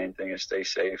main thing is stay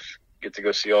safe. Get to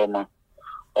go see all my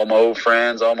old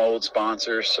friends, all my old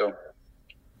sponsors. So I'm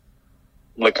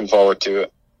looking forward to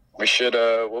it.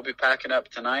 We'll be packing up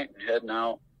tonight and heading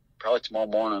out probably tomorrow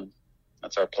morning.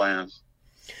 That's our plan.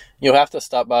 You'll have to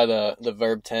stop by the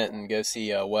Verb tent and go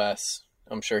see Wes.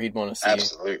 I'm sure he'd want to see you.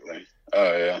 Absolutely.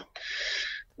 Oh, yeah.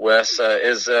 Wes,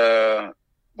 is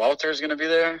Walter's going to be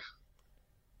there?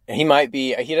 He might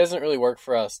be. He doesn't really work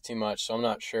for us too much, so I'm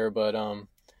not sure. But,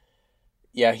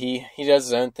 yeah, he does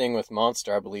his own thing with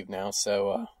Monster, I believe, now.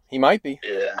 So he might be.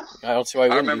 Yeah. I don't see why he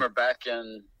wouldn't remember back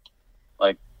in,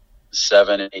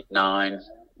 7, 8, 9,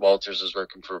 Walters was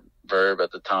working for Verb at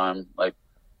the time, I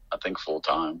think full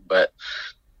time. But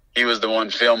he was the one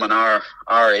filming our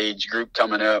age group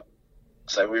coming up.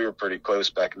 So we were pretty close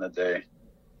back in the day.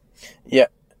 Yeah,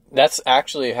 that's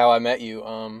actually how I met you.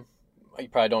 You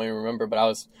probably don't even remember, but I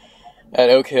was at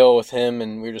Oak Hill with him,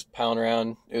 and we were just pounding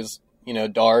around. It was,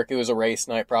 dark. It was a race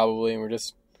night probably, and we're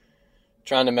just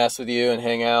trying to mess with you and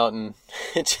hang out. And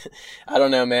I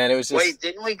don't know, man. It was just... Wait,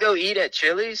 didn't we go eat at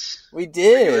Chili's? We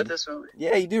did. Were you with us?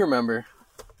 Yeah, you do remember.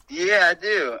 Yeah, I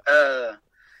do.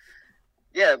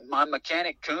 Yeah, my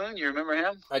mechanic Kuhn, you remember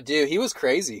him? I do. He was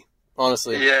crazy,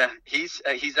 honestly. Yeah, he's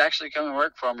actually coming to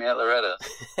work for me at Loretta's.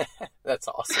 That's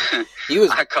awesome. He was.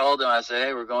 I called him. I said,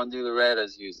 "Hey, we're going to do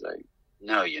Loretta's." He was like,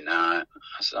 "No, you're not."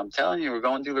 I said, "I'm telling you, we're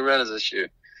going to do Loretta's this year."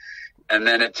 And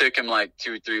then it took him like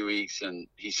 2 or 3 weeks, and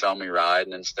he saw me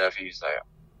riding and stuff. He's like,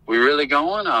 "We really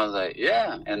going?" I was like,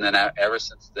 "Yeah." And then ever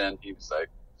since then, he was like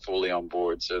fully on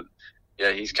board. So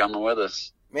yeah, he's coming with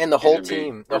us. Man, the whole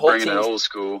team. We're bringing it old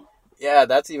school. Yeah,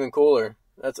 that's even cooler.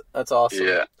 That's awesome.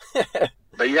 Yeah.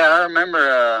 But yeah, I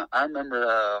remember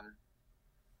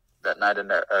that night in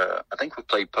there. I think we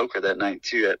played poker that night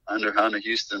too at under Honda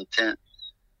Houston tent.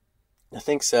 I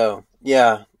think so.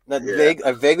 Yeah,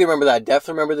 I vaguely remember that. I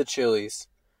definitely remember the Chili's.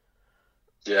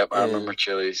 Yep, I remember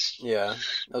Chili's. Yeah,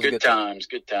 that was good times.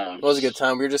 Good times. It was a good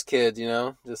time. We were just kids,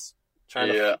 just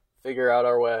trying to figure out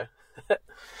our way.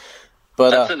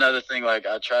 But that's another thing. Like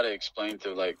I try to explain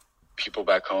to like people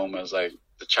back home as like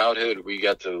the childhood we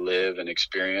got to live and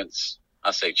experience.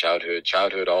 I say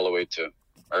childhood all the way to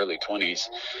early 20s.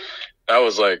 That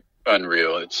was like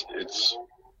unreal. It's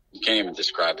you can't even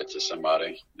describe it to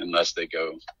somebody unless they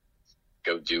go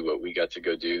do what we got to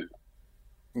go do.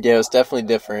 Yeah, it was definitely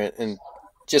different. And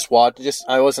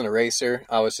I wasn't a racer.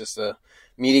 I was just a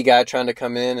meaty guy trying to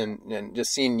come in and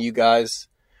just seeing you guys,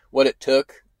 what it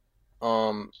took,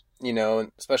 and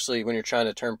especially when you're trying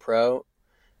to turn pro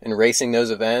and racing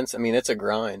those events. I mean, it's a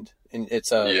grind, and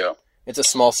it's a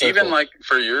small circle. Even like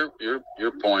for your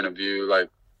point of view, like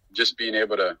just being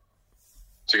able to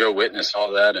go witness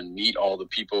all that and meet all the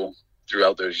people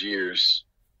throughout those years.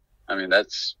 I mean,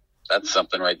 that's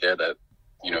something right there that,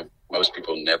 most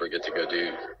people never get to go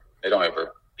do. They don't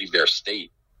ever leave their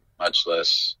state, much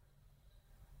less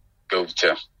go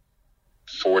to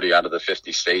 40 out of the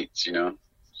 50 states,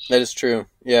 That is true.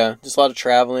 Yeah. Just a lot of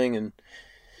traveling and,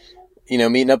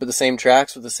 meeting up at the same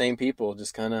tracks with the same people.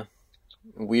 Just kind of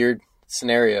weird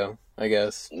scenario, I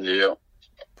guess. Yeah.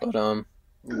 But,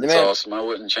 That's awesome. I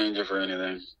wouldn't change it for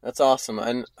anything. That's awesome.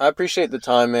 And I appreciate the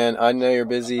time, man. I know you're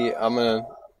busy.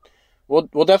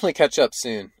 We'll definitely catch up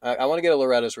soon. I want to get a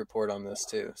Loretta's report on this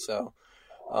too. So,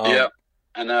 yeah.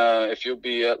 And if you'll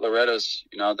be at Loretta's,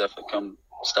 I'll definitely come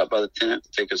stop by the tent,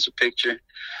 take us a picture.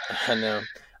 I know.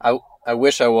 I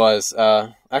wish I was.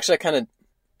 Actually,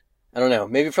 I don't know,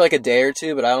 maybe for like a day or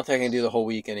two, but I don't think I can do the whole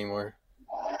week anymore.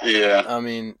 Yeah. I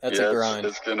mean, that's a grind.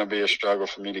 It's going to be a struggle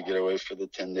for me to get away for the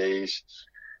 10 days.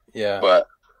 Yeah. But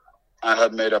I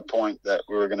had made a point that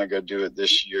we were going to go do it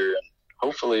this year. And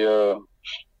hopefully,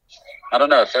 I don't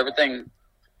know, if everything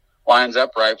lines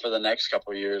up right for the next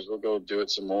couple of years, we'll go do it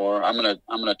some more. I'm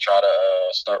gonna try to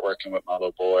start working with my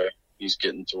little boy. He's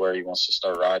getting to where he wants to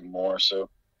start riding more. So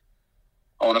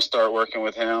I want to start working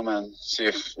with him and see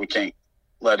if we can't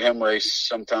let him race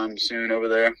sometime soon over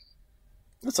there.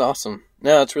 That's awesome.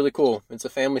 No, it's really cool. It's a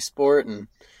family sport, and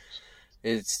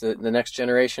it's the next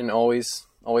generation always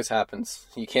happens.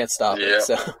 You can't stop it.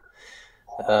 So,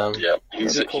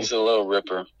 he's a little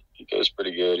ripper. He goes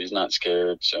pretty good. He's not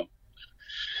scared. So,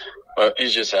 but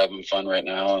he's just having fun right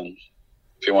now. And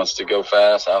if he wants to go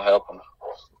fast, I'll help him.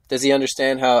 Does he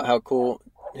understand how cool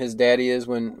his daddy is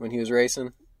when he was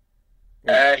racing?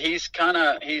 He's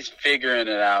figuring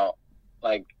it out.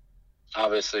 Like,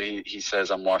 obviously he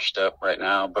says I'm washed up right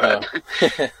now, but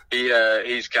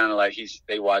he's kind of like,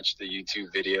 they watch the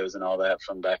YouTube videos and all that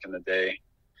from back in the day.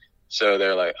 So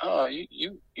they're like, "Oh,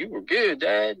 you were good,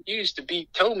 Dad. You used to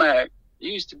beat Tomac.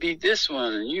 You used to beat this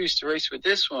one, and you used to race with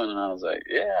this one." And I was like,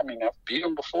 "Yeah, I mean, I've beat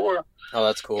him before." Oh,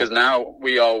 that's cool. Because now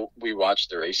we watch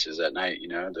the races at night,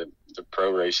 the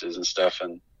pro races and stuff,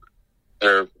 and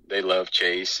they love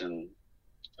Chase and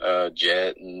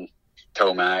Jet and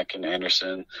Tomac and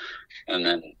Anderson. And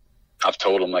then I've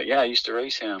told them, like, "Yeah, I used to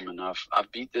race him, and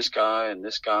I've beat this guy and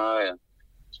this guy." And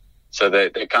so they're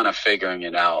kind of figuring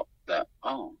it out that,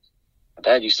 oh, my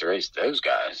dad used to race those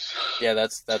guys. Yeah,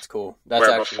 that's cool.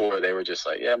 Before they were just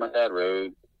like, "Yeah, my dad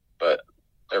rode," but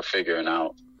they're figuring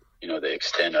out, the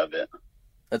extent of it.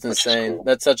 That's insane. Cool.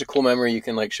 That's such a cool memory you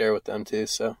can like share with them too.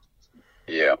 So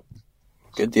yeah,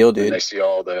 good deal, dude. And they see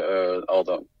all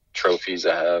the trophies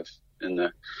I have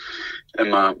in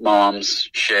my mom's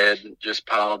shed just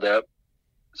piled up.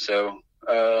 So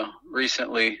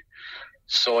recently,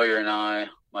 Sawyer and I,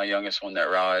 my youngest one that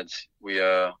rides, we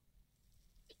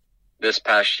this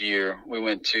past year we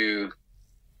went to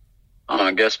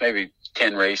I guess maybe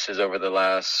 10 races over the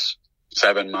last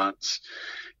 7 months,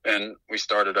 and we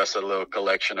started us a little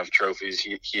collection of trophies.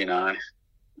 He and I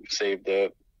saved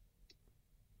up.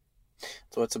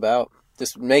 That's what it's about.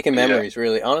 Just making memories,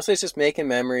 really. Honestly, it's just making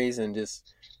memories and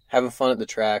just having fun at the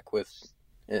track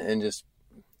and just,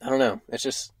 I don't know. It's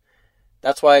just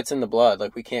That's why it's in the blood.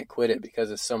 Like, we can't quit it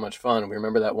because it's so much fun. We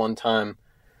remember that one time.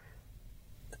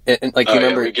 Like, you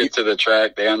remember, we get to the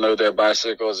track, they unload their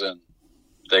bicycles, and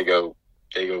they go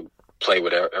play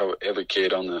with every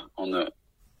kid on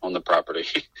the property.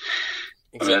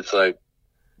 Exactly. I mean, it's like,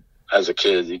 as a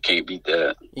kid, you can't beat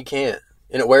that. You can't.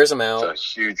 And it wears them out.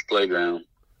 It's a huge playground.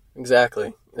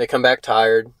 Exactly. They come back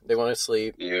tired. They want to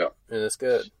sleep. Yeah. And it's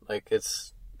good. Like,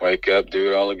 it's... Wake up,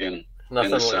 do it all again.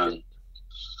 Nothing in the sun. It.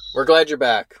 We're glad you're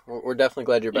back. We're definitely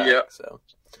glad you're back. Yeah. So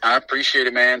I appreciate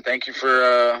it, man. Thank you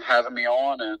for having me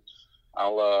on, and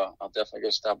I'll definitely go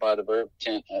stop by the bird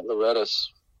tent at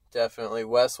Loretta's. Definitely.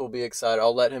 Wes will be excited.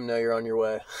 I'll let him know you're on your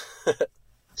way.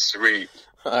 Sweet.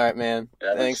 All right, man.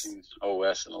 Yeah, thanks. Oh,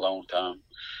 Wes in a long time.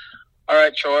 All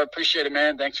right, Troy. Appreciate it,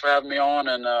 man. Thanks for having me on,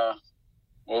 and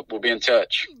we'll be in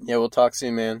touch. Yeah, we'll talk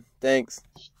soon, man. Thanks.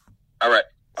 All right.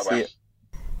 Bye-bye. See ya.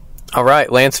 All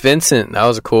right, Lance Vincent. That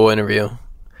was a cool interview.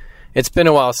 It's been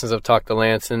a while since I've talked to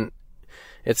Lance, and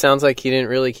it sounds like he didn't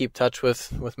really keep touch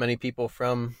with many people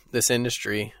from this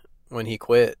industry when he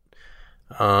quit.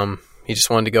 He just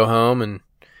wanted to go home, and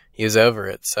he was over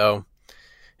it. So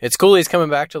it's cool he's coming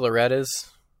back to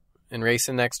Loretta's and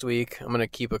racing next week. I'm going to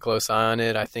keep a close eye on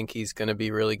it. I think he's going to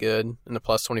be really good in the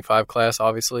plus 25 class,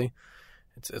 obviously.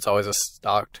 It's always a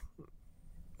stocked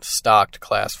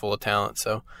class full of talent.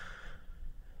 So,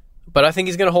 but I think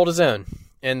he's going to hold his own.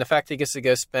 And the fact that he gets to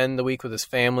go spend the week with his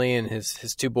family and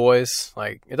his two boys,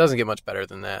 like, it doesn't get much better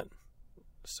than that.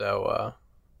 So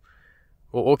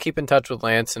we'll keep in touch with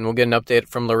Lance, and we'll get an update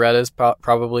from Loretta's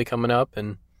probably coming up.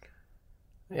 And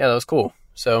yeah, that was cool.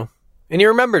 So, and you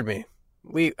remembered me.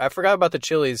 I forgot about the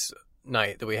Chili's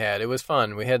night that we had. It was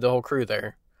fun. We had the whole crew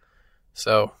there.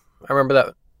 So I remember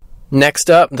that. Next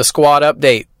up, the squad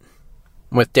update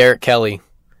with Derek Kelley.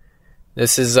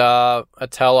 This is a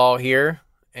tell-all here.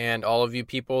 And all of you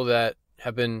people that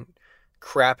have been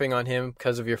crapping on him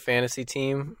because of your fantasy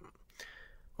team,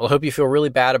 well, I hope you feel really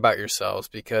bad about yourselves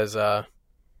because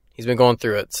he's been going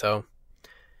through it. So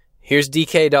here's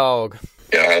DK Dog.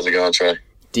 Yeah, how's it going, Trey?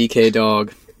 DK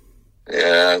Dog.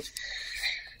 Yeah.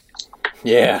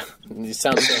 Yeah, you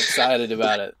sound so excited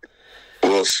about it.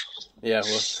 Woof. Yeah,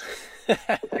 woof.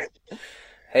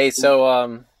 Hey,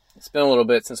 so it's been a little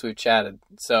bit since we've chatted.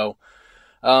 So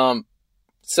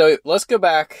let's go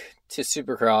back to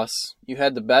Supercross. You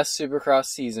had the best Supercross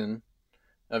season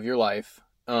of your life,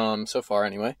 so far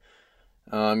anyway.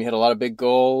 You had a lot of big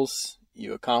goals.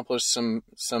 You accomplished some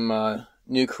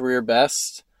new career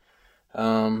bests.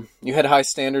 You had high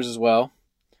standards as well.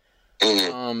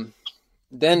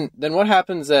 Then what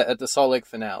happens at the Salt Lake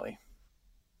finale?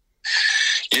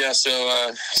 Yeah, so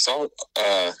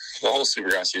the whole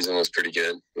Supercross season was pretty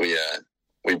good. We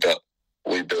built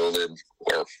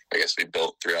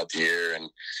throughout the year and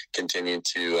continued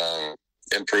to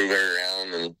improve it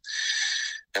around,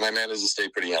 and I managed to stay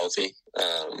pretty healthy.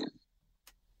 And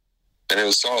it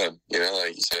was solid,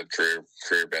 like you said,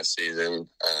 career best season.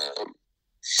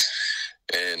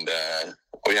 And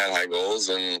we had high goals,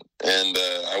 and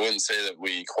I wouldn't say that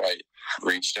we quite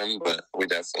reached them, but we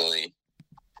definitely,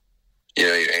 you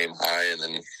aim high, and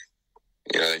then,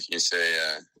 like you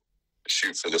say,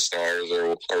 shoot for the stars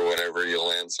or whatever, you'll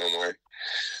land somewhere.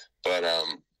 But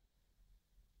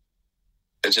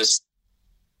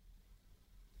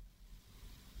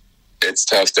it's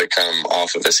tough to come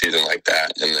off of a season like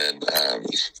that, and then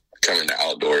coming to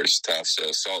outdoors tough.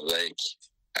 So Salt Lake,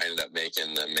 I ended up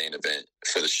making the main event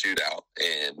for the shootout,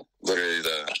 and literally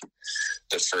the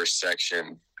first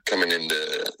section coming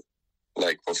into,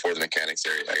 like, before the mechanics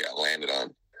area, I got landed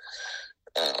on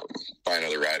by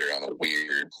another rider on a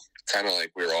weird, kind of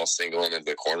like we were all single into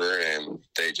the corner, and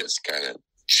they just kind of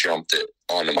jumped it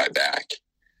onto my back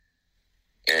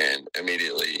and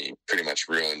immediately pretty much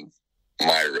ruined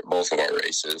both of our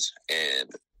races. And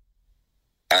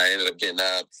I ended up getting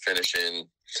up, finishing,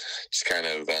 just kind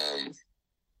of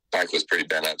bike was pretty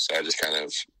bent up, so I just kind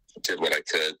of did what I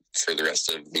could for the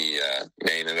rest of the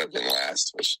main. Ended up in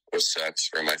last, which sucks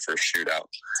for my first shootout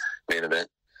main event.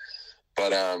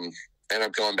 But ended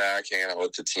up going back, hanging out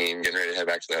with the team, getting ready to head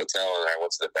back to the hotel, and I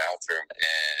went to the bathroom,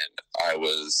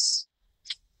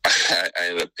 and I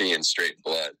ended up peeing straight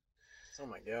blood. Oh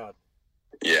my God.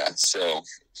 Yeah, so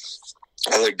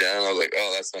I looked down, I was like,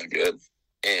 oh, that's not good.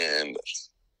 And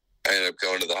I ended up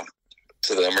going to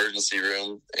the emergency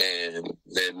room, and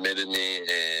they admitted me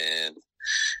and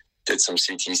did some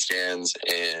CT scans,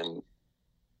 and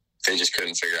they just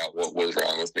couldn't figure out what was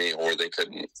wrong with me, or they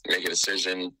couldn't make a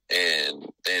decision,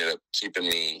 and they ended up keeping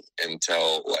me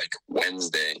until like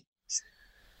Wednesday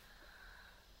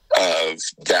of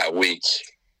that week.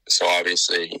 So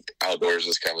obviously outdoors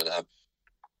is coming up,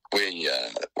 we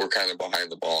were kind of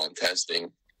behind the ball on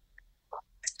testing,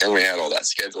 and we had all that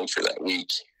scheduled for that week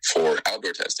for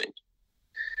outdoor testing.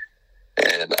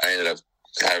 And I ended up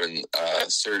having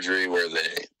surgery where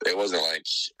it wasn't like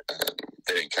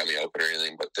they didn't cut me open or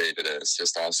anything, but they did a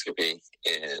cystoscopy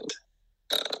and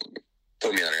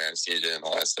put me under anesthesia and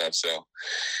all that stuff. So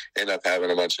ended up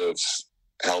having a bunch of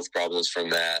health problems from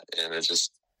that, and it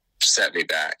just set me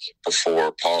back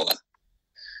before Paula.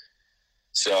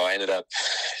 So I ended up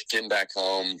getting back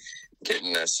home,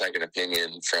 getting a second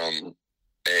opinion from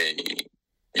a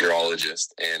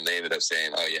urologist, and they ended up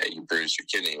saying, oh yeah, you bruised your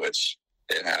kidney, which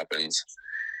it happens.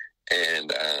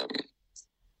 And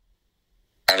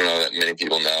I don't know that many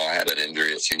people know I had an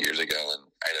injury a few years ago, and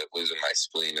I ended up losing my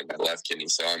spleen and my left kidney.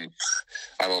 So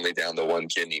I'm only down to one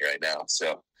kidney right now.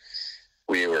 So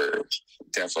we were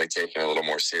definitely taking it a little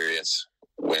more serious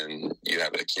when you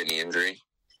have a kidney injury.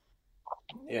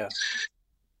 Yeah.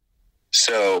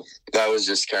 So that was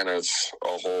just kind of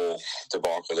a whole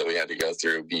debacle that we had to go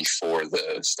through before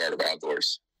the start of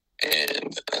outdoors.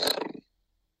 And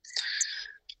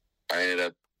I ended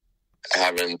up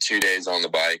having 2 days on the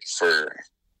bike for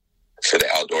the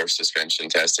outdoor suspension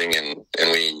testing. And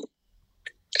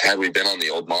had we been on the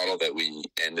old model that we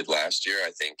ended last year,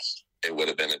 I think it would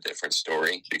have been a different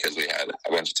story, because we had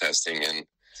a bunch of testing and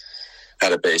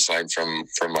had a baseline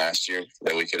from last year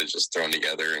that we could have just thrown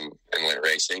together and went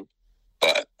racing.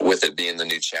 But with it being the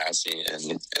new chassis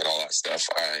and all that stuff,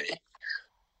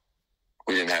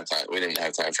 we didn't have time. We didn't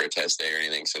have time for a test day or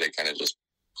anything, so they kind of just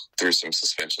threw some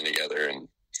suspension together and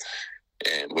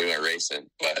we went racing.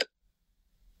 But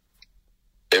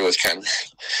it was kind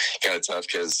of tough,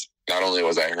 because not only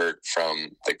was I hurt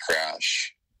from the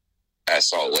crash at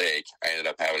Salt Lake, I ended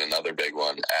up having another big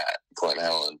one at Glen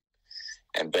Helen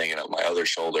and banging up my other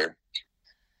shoulder,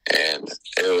 and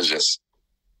it was just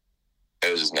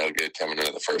no good coming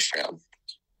into the first round.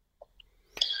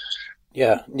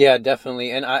 Yeah,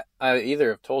 definitely. And I either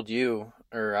have told you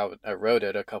or I wrote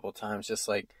it a couple of times, just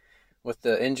like with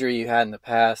the injury you had in the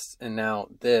past and now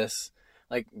this,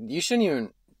 like you shouldn't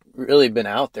even really been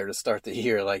out there to start the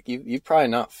year. Like you're probably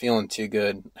not feeling too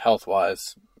good health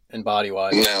wise and body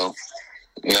wise. No,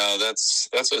 that's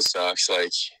what sucks.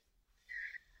 Like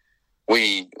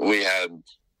we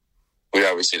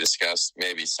obviously discussed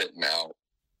maybe sitting out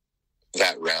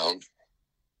that round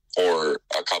or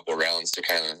a couple rounds to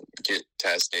kind of get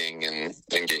testing and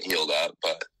get healed up.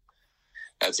 But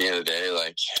at the end of the day,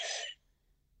 like,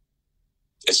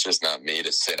 it's just not me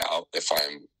to sit out if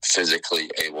I'm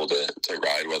physically able to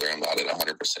ride, whether I'm not at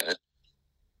 100%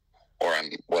 or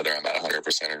whether I'm at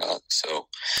 100% or not. So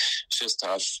it's just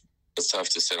tough. It's tough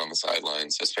to sit on the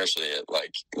sidelines, especially at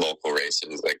like local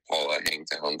races like Paula,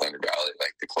 Hangtown, Thunder Valley,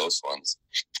 like the close ones.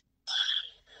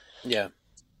 Yeah.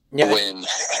 When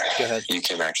you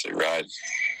can actually ride.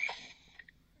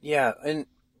 Yeah, and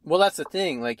well, that's the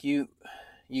thing. Like you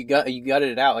gutted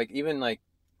it out. Like even like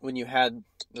when you had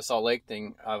the Salt Lake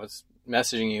thing, I was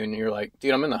messaging you and you're like,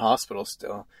 dude, I'm in the hospital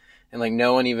still, and like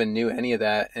no one even knew any of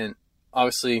that. And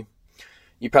obviously,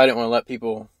 you probably didn't want to let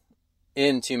people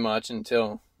in too much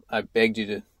until I begged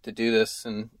you to do this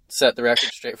and set the record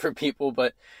straight for people.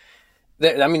 But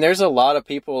there's a lot of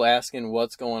people asking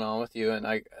what's going on with you, and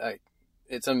I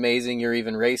it's amazing you're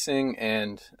even racing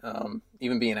and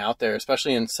even being out there,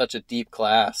 especially in such a deep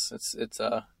class. It's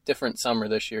a different summer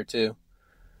this year too.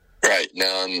 Right.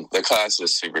 No, and the class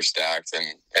is super stacked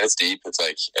and it's deep. It's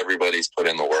like everybody's put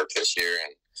in the work this year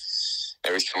and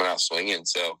everybody's coming out swinging.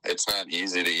 So it's not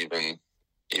easy to even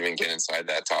get inside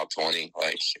that top 20.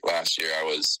 Like last year, I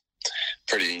was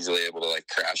pretty easily able to like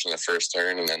crash in the first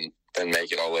turn and then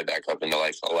make it all the way back up into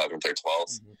like 11th or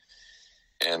 12th. Mm-hmm.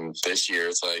 And this year,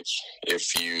 it's like,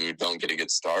 if you don't get a good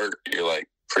start, you're like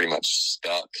pretty much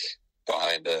stuck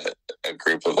behind a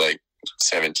group of like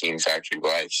 17 factory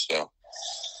bikes. So,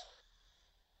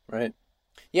 right.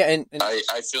 Yeah. And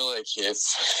I feel like if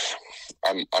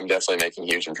I'm definitely making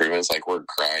huge improvements. Like we're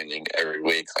grinding every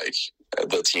week. Like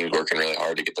the team's working really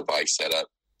hard to get the bike set up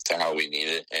to how we need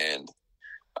it. And,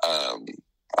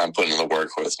 I'm putting in the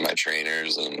work with my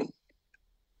trainers and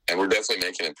we're definitely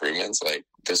making improvements. Like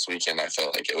this weekend, I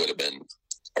felt like it would have been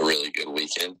a really good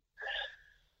weekend,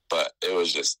 but it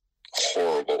was just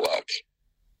horrible luck.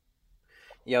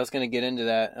 Yeah, I was going to get into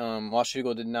that.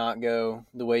 Washougal did not go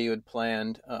the way you had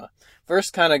planned.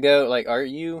 First, kind of go, like, are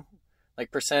you,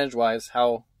 like, percentage-wise,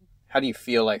 how do you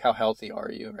feel? Like, how healthy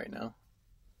are you right now?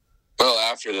 Well,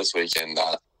 after this weekend,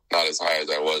 not as high as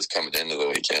I was coming into the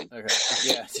weekend. Okay.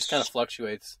 Yeah, it just kind of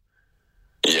fluctuates.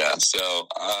 Yeah, so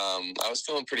I was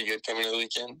feeling pretty good coming into the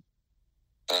weekend.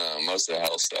 Most of the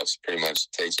health stuff's pretty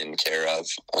much taken care of.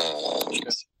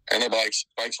 And And the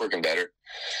bike's working better.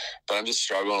 But I'm just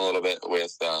struggling a little bit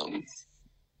with an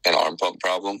arm pump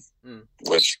problem,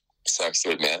 which sucks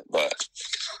to admit, but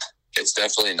it's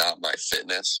definitely not my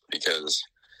fitness because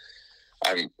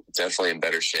I'm definitely in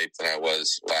better shape than I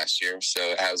was last year. So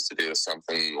it has to do with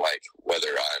something like whether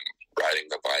I'm riding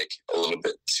the bike a little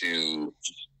bit too,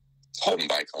 hold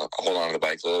on to the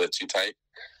bike a little bit too tight,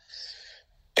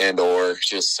 and or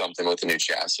just something with the new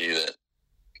chassis that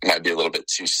might be a little bit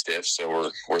too stiff.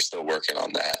 So we're still working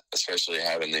on that. Especially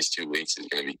having these 2 weeks is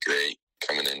going to be great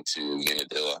coming into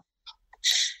Unadilla.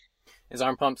 Is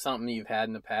arm pump something you've had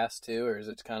in the past too, or is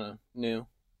it kind of new?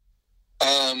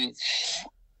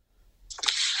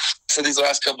 For these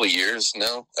last couple of years,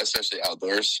 no, especially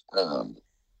outdoors.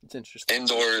 It's interesting.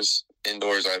 Indoors,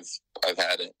 I've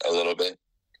had it a little bit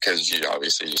because you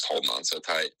obviously just holding on so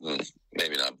tight and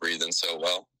maybe not breathing so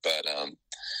well. But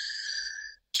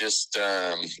just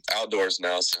outdoors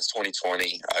now since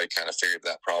 2020, I kind of figured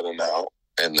that problem out.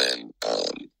 And then a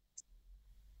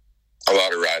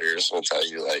lot of riders will tell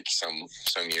you like some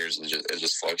years it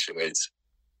just fluctuates.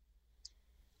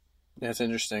 That's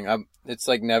interesting. It's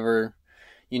like you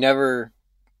never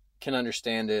can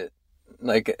understand it.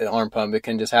 Like an arm pump, it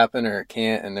can just happen or it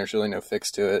can't, and there's really no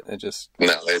fix to it. No,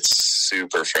 it's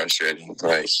super frustrating.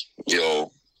 Like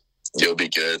you'll be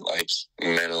good, like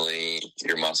mentally,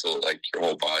 your muscle, like your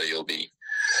whole body will be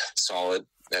solid,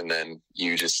 and then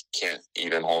you just can't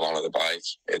even hold on to the bike.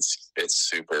 It's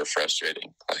super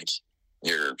frustrating. Like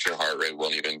your heart rate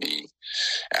won't even be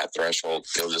at threshold.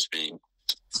 You'll just be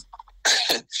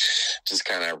just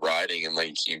kind of riding, and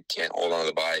like you can't hold on to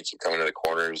the bike. You're coming to the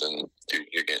corners and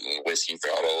you're getting whiskey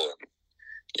throttle,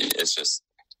 and it's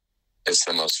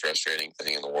the most frustrating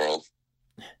thing in the world.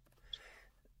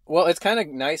 Well, it's kind of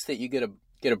nice that you get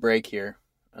a break here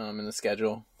in the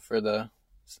schedule for the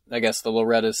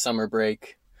Loretta's summer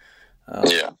break.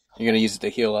 Yeah, you're gonna use it to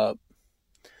heal up.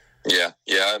 Yeah,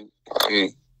 I'm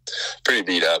pretty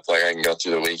beat up. Like I can go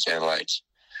through the weekend. Like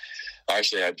I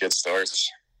actually had good starts.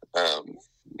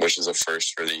 Which is a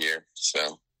first for the year.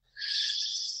 So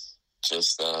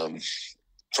just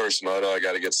first moto, I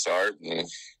got a good start, and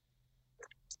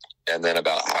then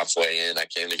about halfway in, I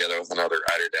came together with another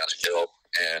rider down the hill,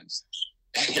 and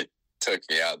it took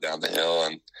me out down the hill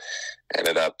and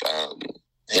ended up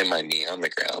hitting my knee on the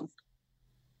ground.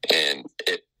 And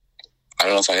I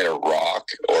don't know if I hit a rock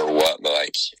or what, but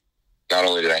like not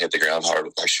only did I hit the ground hard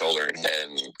with my shoulder and head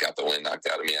and got the wind knocked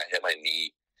out of me, I hit my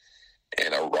knee,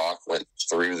 and a rock went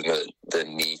through the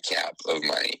kneecap of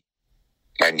my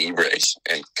knee brace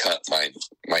and cut my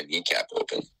kneecap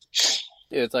open.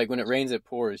 Yeah, it's like when it rains, it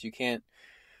pours. You can't.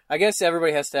 I guess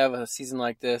everybody has to have a season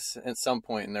like this at some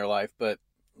point in their life, but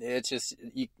it's just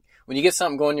when you get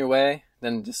something going your way,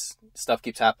 then just stuff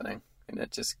keeps happening, and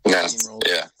it just rolls.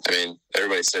 Yeah. I mean,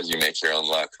 everybody says you make your own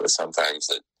luck, but sometimes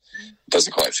it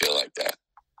doesn't quite feel like that.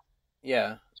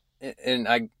 Yeah. And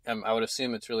I would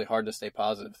assume it's really hard to stay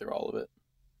positive through all of it.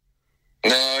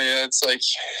 No, yeah, it's like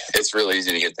it's real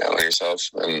easy to get down on yourself,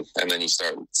 and then you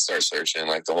start searching.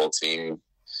 Like the whole team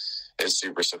is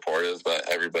super supportive, but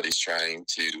everybody's trying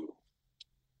to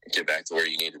get back to where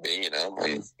you need to be,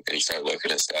 and you start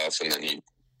looking at stuff, and then you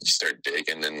start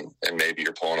digging, and maybe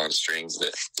you're pulling on strings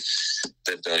that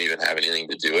don't even have anything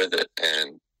to do with it,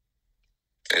 and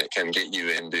it can get you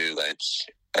into like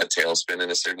a tailspin in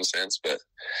a certain sense. But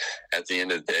at the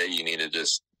end of the day, you need to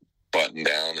just button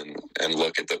down and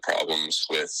look at the problems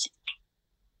with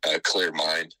a clear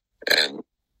mind and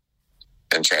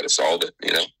try to solve it,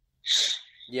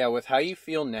 Yeah, with how you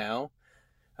feel now,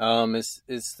 is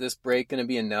this break going to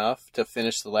be enough to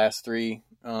finish the last three?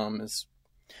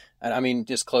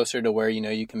 Just closer to where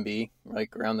you can be,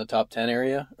 like around the top 10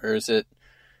 area, or is it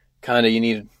kind of you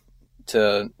need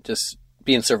to just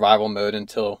be in survival mode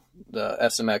until the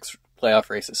SMX playoff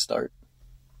races start?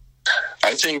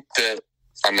 I think that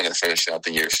I'm going to finish out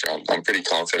the year strong. I'm pretty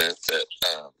confident that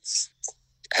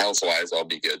health-wise, I'll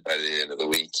be good by the end of the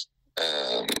week.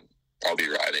 I'll be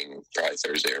riding probably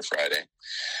Thursday or Friday.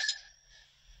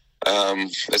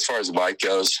 As far as the bike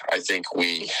goes, I think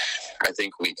we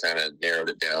kind of narrowed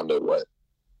it down to what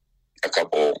a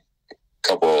couple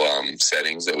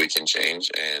settings that we can change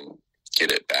and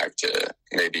get it back to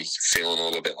maybe feeling a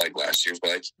little bit like last year's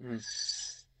bike. Mm.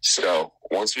 So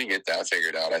once we get that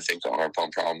figured out, I think the arm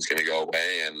pump problem is going to go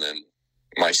away, and then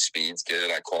my speed's good.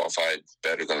 I qualified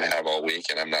better than I have all week,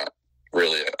 and I'm not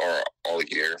really, or all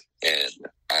year, and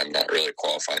I'm not really a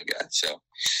qualifying guy. So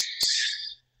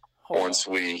once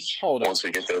we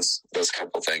get those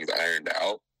couple things ironed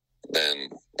out, then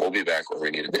we'll be back where we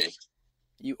need to be.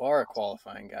 You are a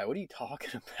qualifying guy. What are you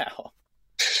talking about?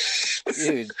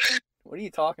 Dude, What are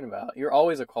you talking about? You're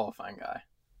always a qualifying guy.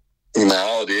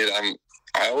 No, dude.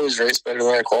 I always race better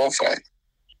than I qualify.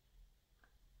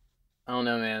 I don't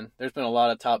know, man. There's been a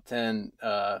lot of top 10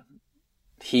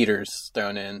 heaters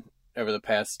thrown in over the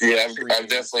past. Yeah, I've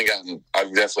definitely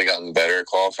gotten better at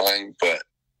qualifying, but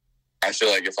I feel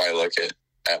like if I look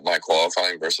at my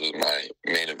qualifying versus my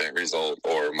main event result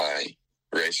or my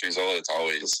race result, it's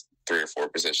always 3 or 4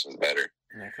 positions better.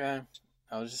 Okay.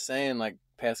 I was just saying, like,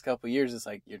 past couple of years, it's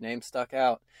like your name stuck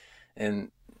out,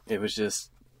 and it was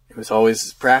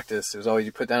always practice. It was always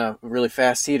you put down a really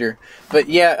fast heater. But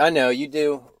yeah, I know you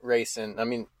do racing. I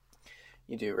mean,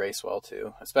 you do race well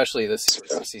too, especially this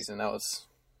season. That was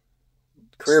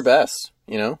career best,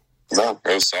 you know? No,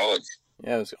 it was solid.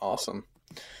 Yeah, it was awesome.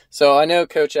 So I know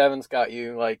Coach Evans got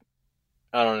you, like,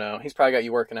 I don't know. He's probably got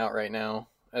you working out right now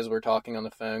as we're talking on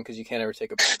the phone because you can't ever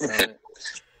take a break from it.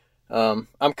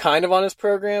 I'm kind of on his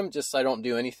program, just I don't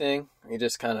do anything. He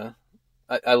just kind of,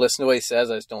 I listen to what he says,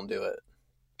 I just don't do it.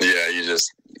 Yeah, you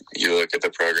look at the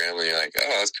program and you're like,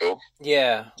 oh, that's cool.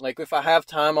 Yeah, like if I have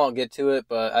time, I'll get to it,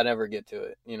 but I never get to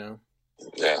it, you know?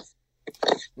 Yeah.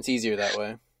 It's easier that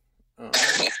way.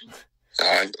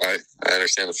 I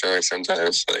understand the feeling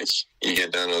sometimes. Like, you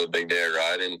get done with a big day of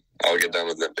riding, I'll get done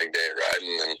with a big day of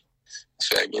riding, and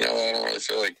it's like, you know, I don't really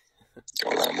feel like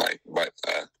going on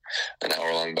an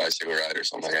hour-long bicycle ride or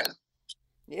something like that.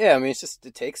 Yeah, I mean,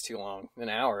 it takes too long. An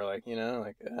hour, like, you know,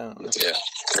 like, I don't know. Yeah,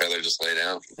 I'd rather just lay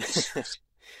down.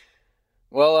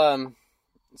 Well,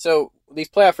 so these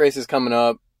playoff races coming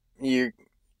up, you're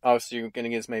obviously going to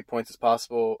get as many points as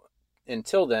possible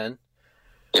until then.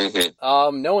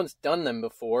 Mm-hmm. No one's done them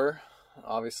before,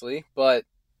 obviously, but,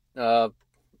 you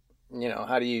know,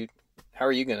 how are you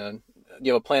going to, do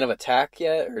you have a plan of attack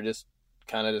yet, or just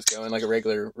kind of just going like a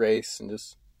regular race and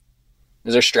just,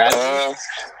 is there strategy?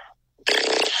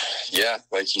 Yeah,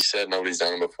 like you said, nobody's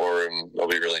done it before, and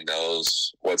nobody really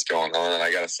knows what's going on. And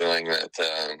I got a feeling that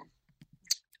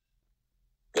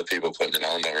the people putting it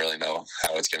on don't really know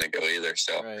how it's going to go either.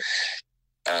 So, right.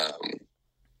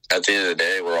 At the end of the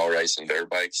day, we're all racing dirt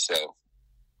bikes. So,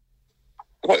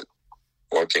 what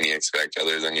can you expect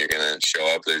other than you're going to show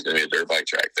up? There's going to be a dirt bike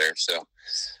track there. So,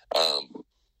 I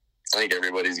think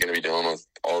everybody's going to be dealing with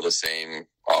all the same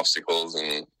obstacles,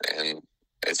 and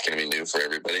it's going to be new for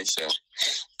everybody. So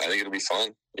I think it'll be fun.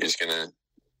 It's going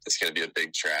to be a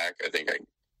big track. I think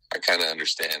I kind of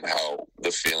understand how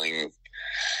the feeling,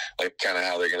 like kind of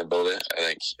how they're going to build it. I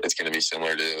think it's going to be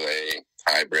similar to a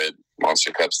hybrid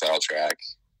Monster Cup style track.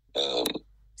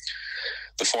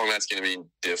 The format's going to be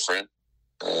different.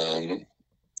 And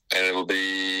it'll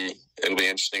be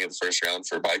interesting at the first round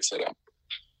for bike setup.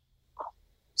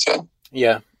 So,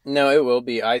 yeah, no, it will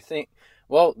be. I think,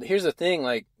 well, here's the thing,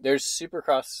 like, there's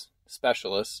supercross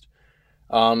specialists.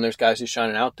 There's guys who shine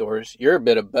in outdoors. You're a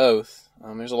bit of both.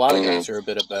 There's a lot of guys who are a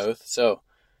bit of both. So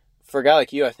for a guy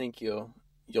like you, I think you'll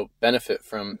benefit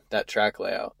from that track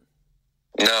layout.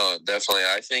 No, definitely.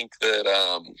 I think that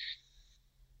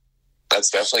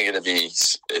that's definitely going to be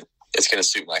it's going to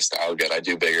suit my style good. I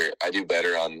do better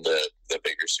on the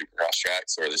bigger supercross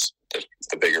tracks, or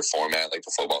the bigger format, like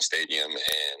the football stadium and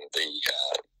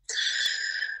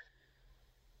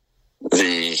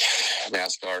the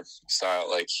NASCAR style,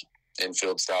 like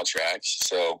infield style tracks.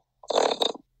 So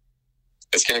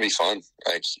it's going to be fun.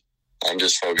 Like, I'm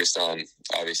just focused on,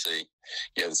 obviously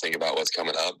you have to think about what's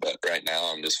coming up, but right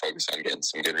now I'm just focused on getting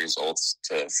some good results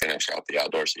to finish out the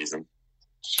outdoor season.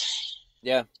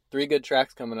 Yeah, 3 good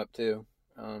tracks coming up too.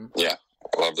 Yeah,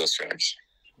 I love those tracks.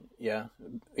 Yeah,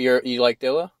 you like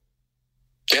Dilla?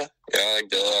 Yeah, I like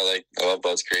Dilla. I love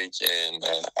Butts Creek, and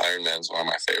Ironman's one of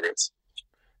my favorites.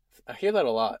 I hear that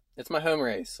a lot. It's my home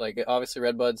race. Like, obviously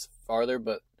Redbud's farther,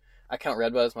 but I count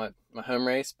Redbud as my home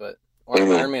race. But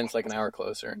Ironman's like an hour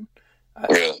closer, and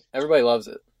really? Everybody loves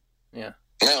it. Yeah.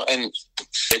 No, and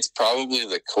it's probably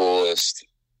the coolest.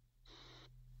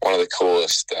 One of the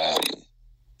coolest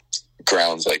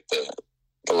grounds, like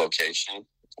the location,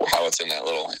 how it's in that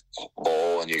little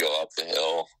bowl, and you go up the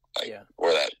hill,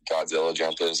 where that Godzilla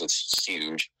jump is. It's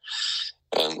huge,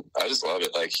 and I just love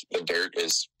it. Like, the dirt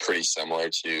is pretty similar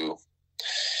to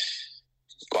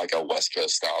like a West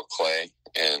Coast style clay,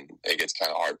 and it gets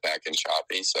kind of hard back and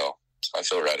choppy. So I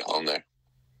feel right at home there.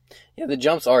 Yeah, the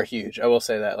jumps are huge. I will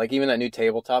say that. Like, even that new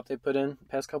tabletop they put in the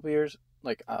past couple of years,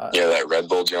 like that Red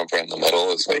Bull jump right in the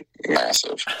middle is like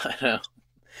massive. I know.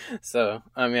 So,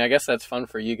 I mean, I guess that's fun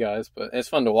for you guys, but it's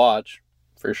fun to watch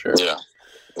for sure. Yeah,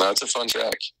 no, it's a fun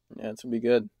track. Yeah, it's gonna be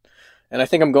good. And I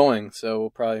think I'm going, so we'll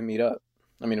probably meet up.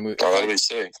 I mean, that'll be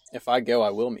sick. If I go, I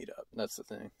will meet up. That's the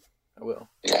thing. I will.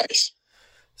 Nice.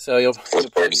 So you'll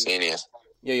look forward to seeing you.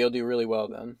 Yeah, you'll do really well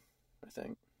then, I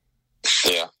think.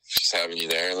 Yeah, just having you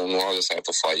there, and then I'll just have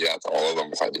to fly you out to all of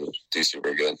them if I do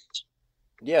super good.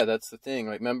 Yeah, that's the thing.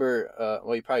 Like, remember,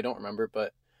 well, you probably don't remember,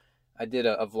 but I did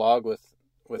a vlog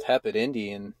with Hep at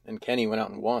Indy, and Kenny went out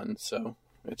and won, so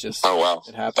it just... Oh, wow.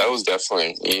 It happened. That was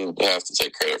definitely... You have to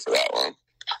take credit for that one.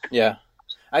 Yeah,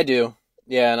 I do.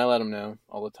 Yeah, and I let him know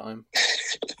all the time.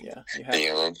 Yeah, you have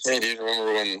Damn. Hey, do you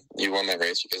remember when you won that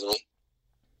race because of me?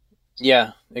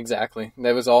 Yeah, exactly.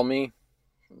 That was all me.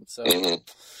 So,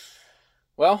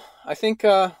 well, I think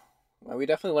we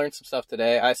definitely learned some stuff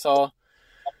today. I saw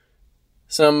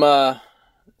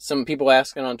some people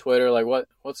asking on Twitter, like,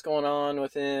 what's going on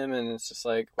with him, and it's just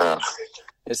like, well,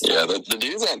 the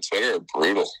dudes on Twitter are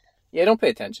brutal. Yeah, don't pay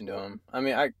attention to him. I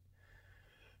mean,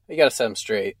 you got to set him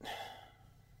straight.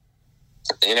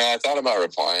 You know, I thought about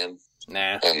replying.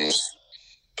 Nah.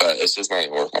 But it's just not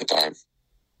even worth my time.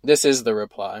 This is the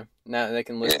reply. Now they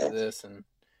can listen to this and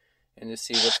just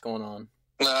see what's going on.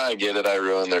 No, I get it. I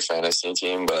ruined their fantasy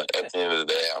team, but at the end of the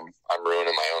day, I'm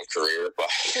ruining my own career by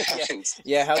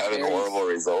having horrible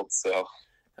results. So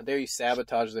how dare you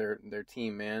sabotage their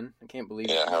team, man? I can't believe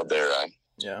it. Yeah, how dare I?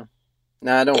 Yeah.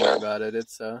 Nah, don't worry about it.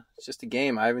 It's just a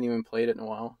game. I haven't even played it in a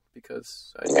while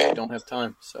because I don't have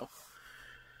time. So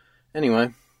anyway,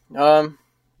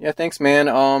 yeah, thanks, man.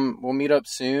 We'll meet up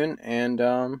soon, and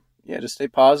just stay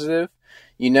positive.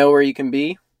 You know where you can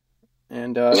be,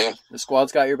 and the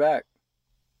squad's got your back.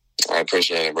 I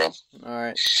appreciate it, bro. All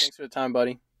right. Thanks for the time,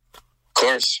 buddy. Of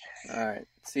course. All right.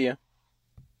 See ya.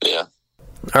 Yeah.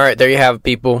 All right. There you have it,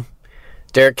 people.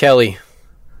 Derek Kelley.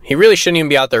 He really shouldn't even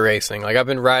be out there racing. Like, I've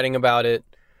been writing about it.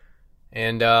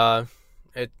 And, I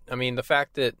mean, the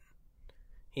fact that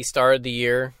he started the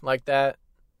year like that,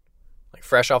 like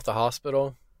fresh off the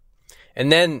hospital,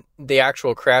 and then the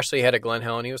actual crash that he had at Glen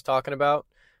Helen he was talking about,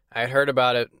 I had heard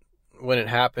about it when it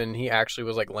happened. He actually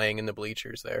was like laying in the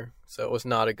bleachers there. So it was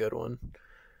not a good one.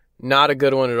 Not a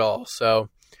good one at all. So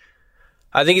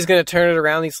I think he's going to turn it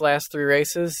around these last 3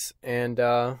 races and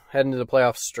head into the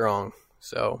playoffs strong.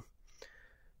 So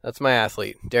that's my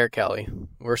athlete, Derek Kelley.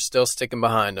 We're still sticking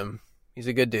behind him. He's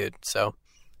a good dude. So,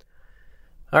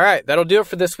 all right, that'll do it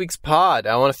for this week's pod.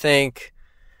 I want to thank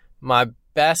my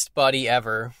best buddy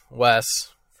ever,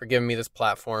 Wes, for giving me this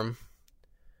platform,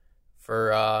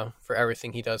 for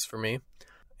everything he does for me.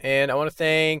 And I want to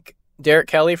thank Derek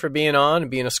Kelley for being on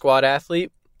and being a squad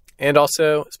athlete. And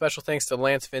also special thanks to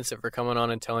Lance Vincent for coming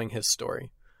on and telling his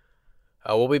story.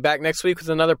 We'll be back next week with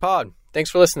another pod. Thanks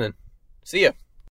for listening. See ya.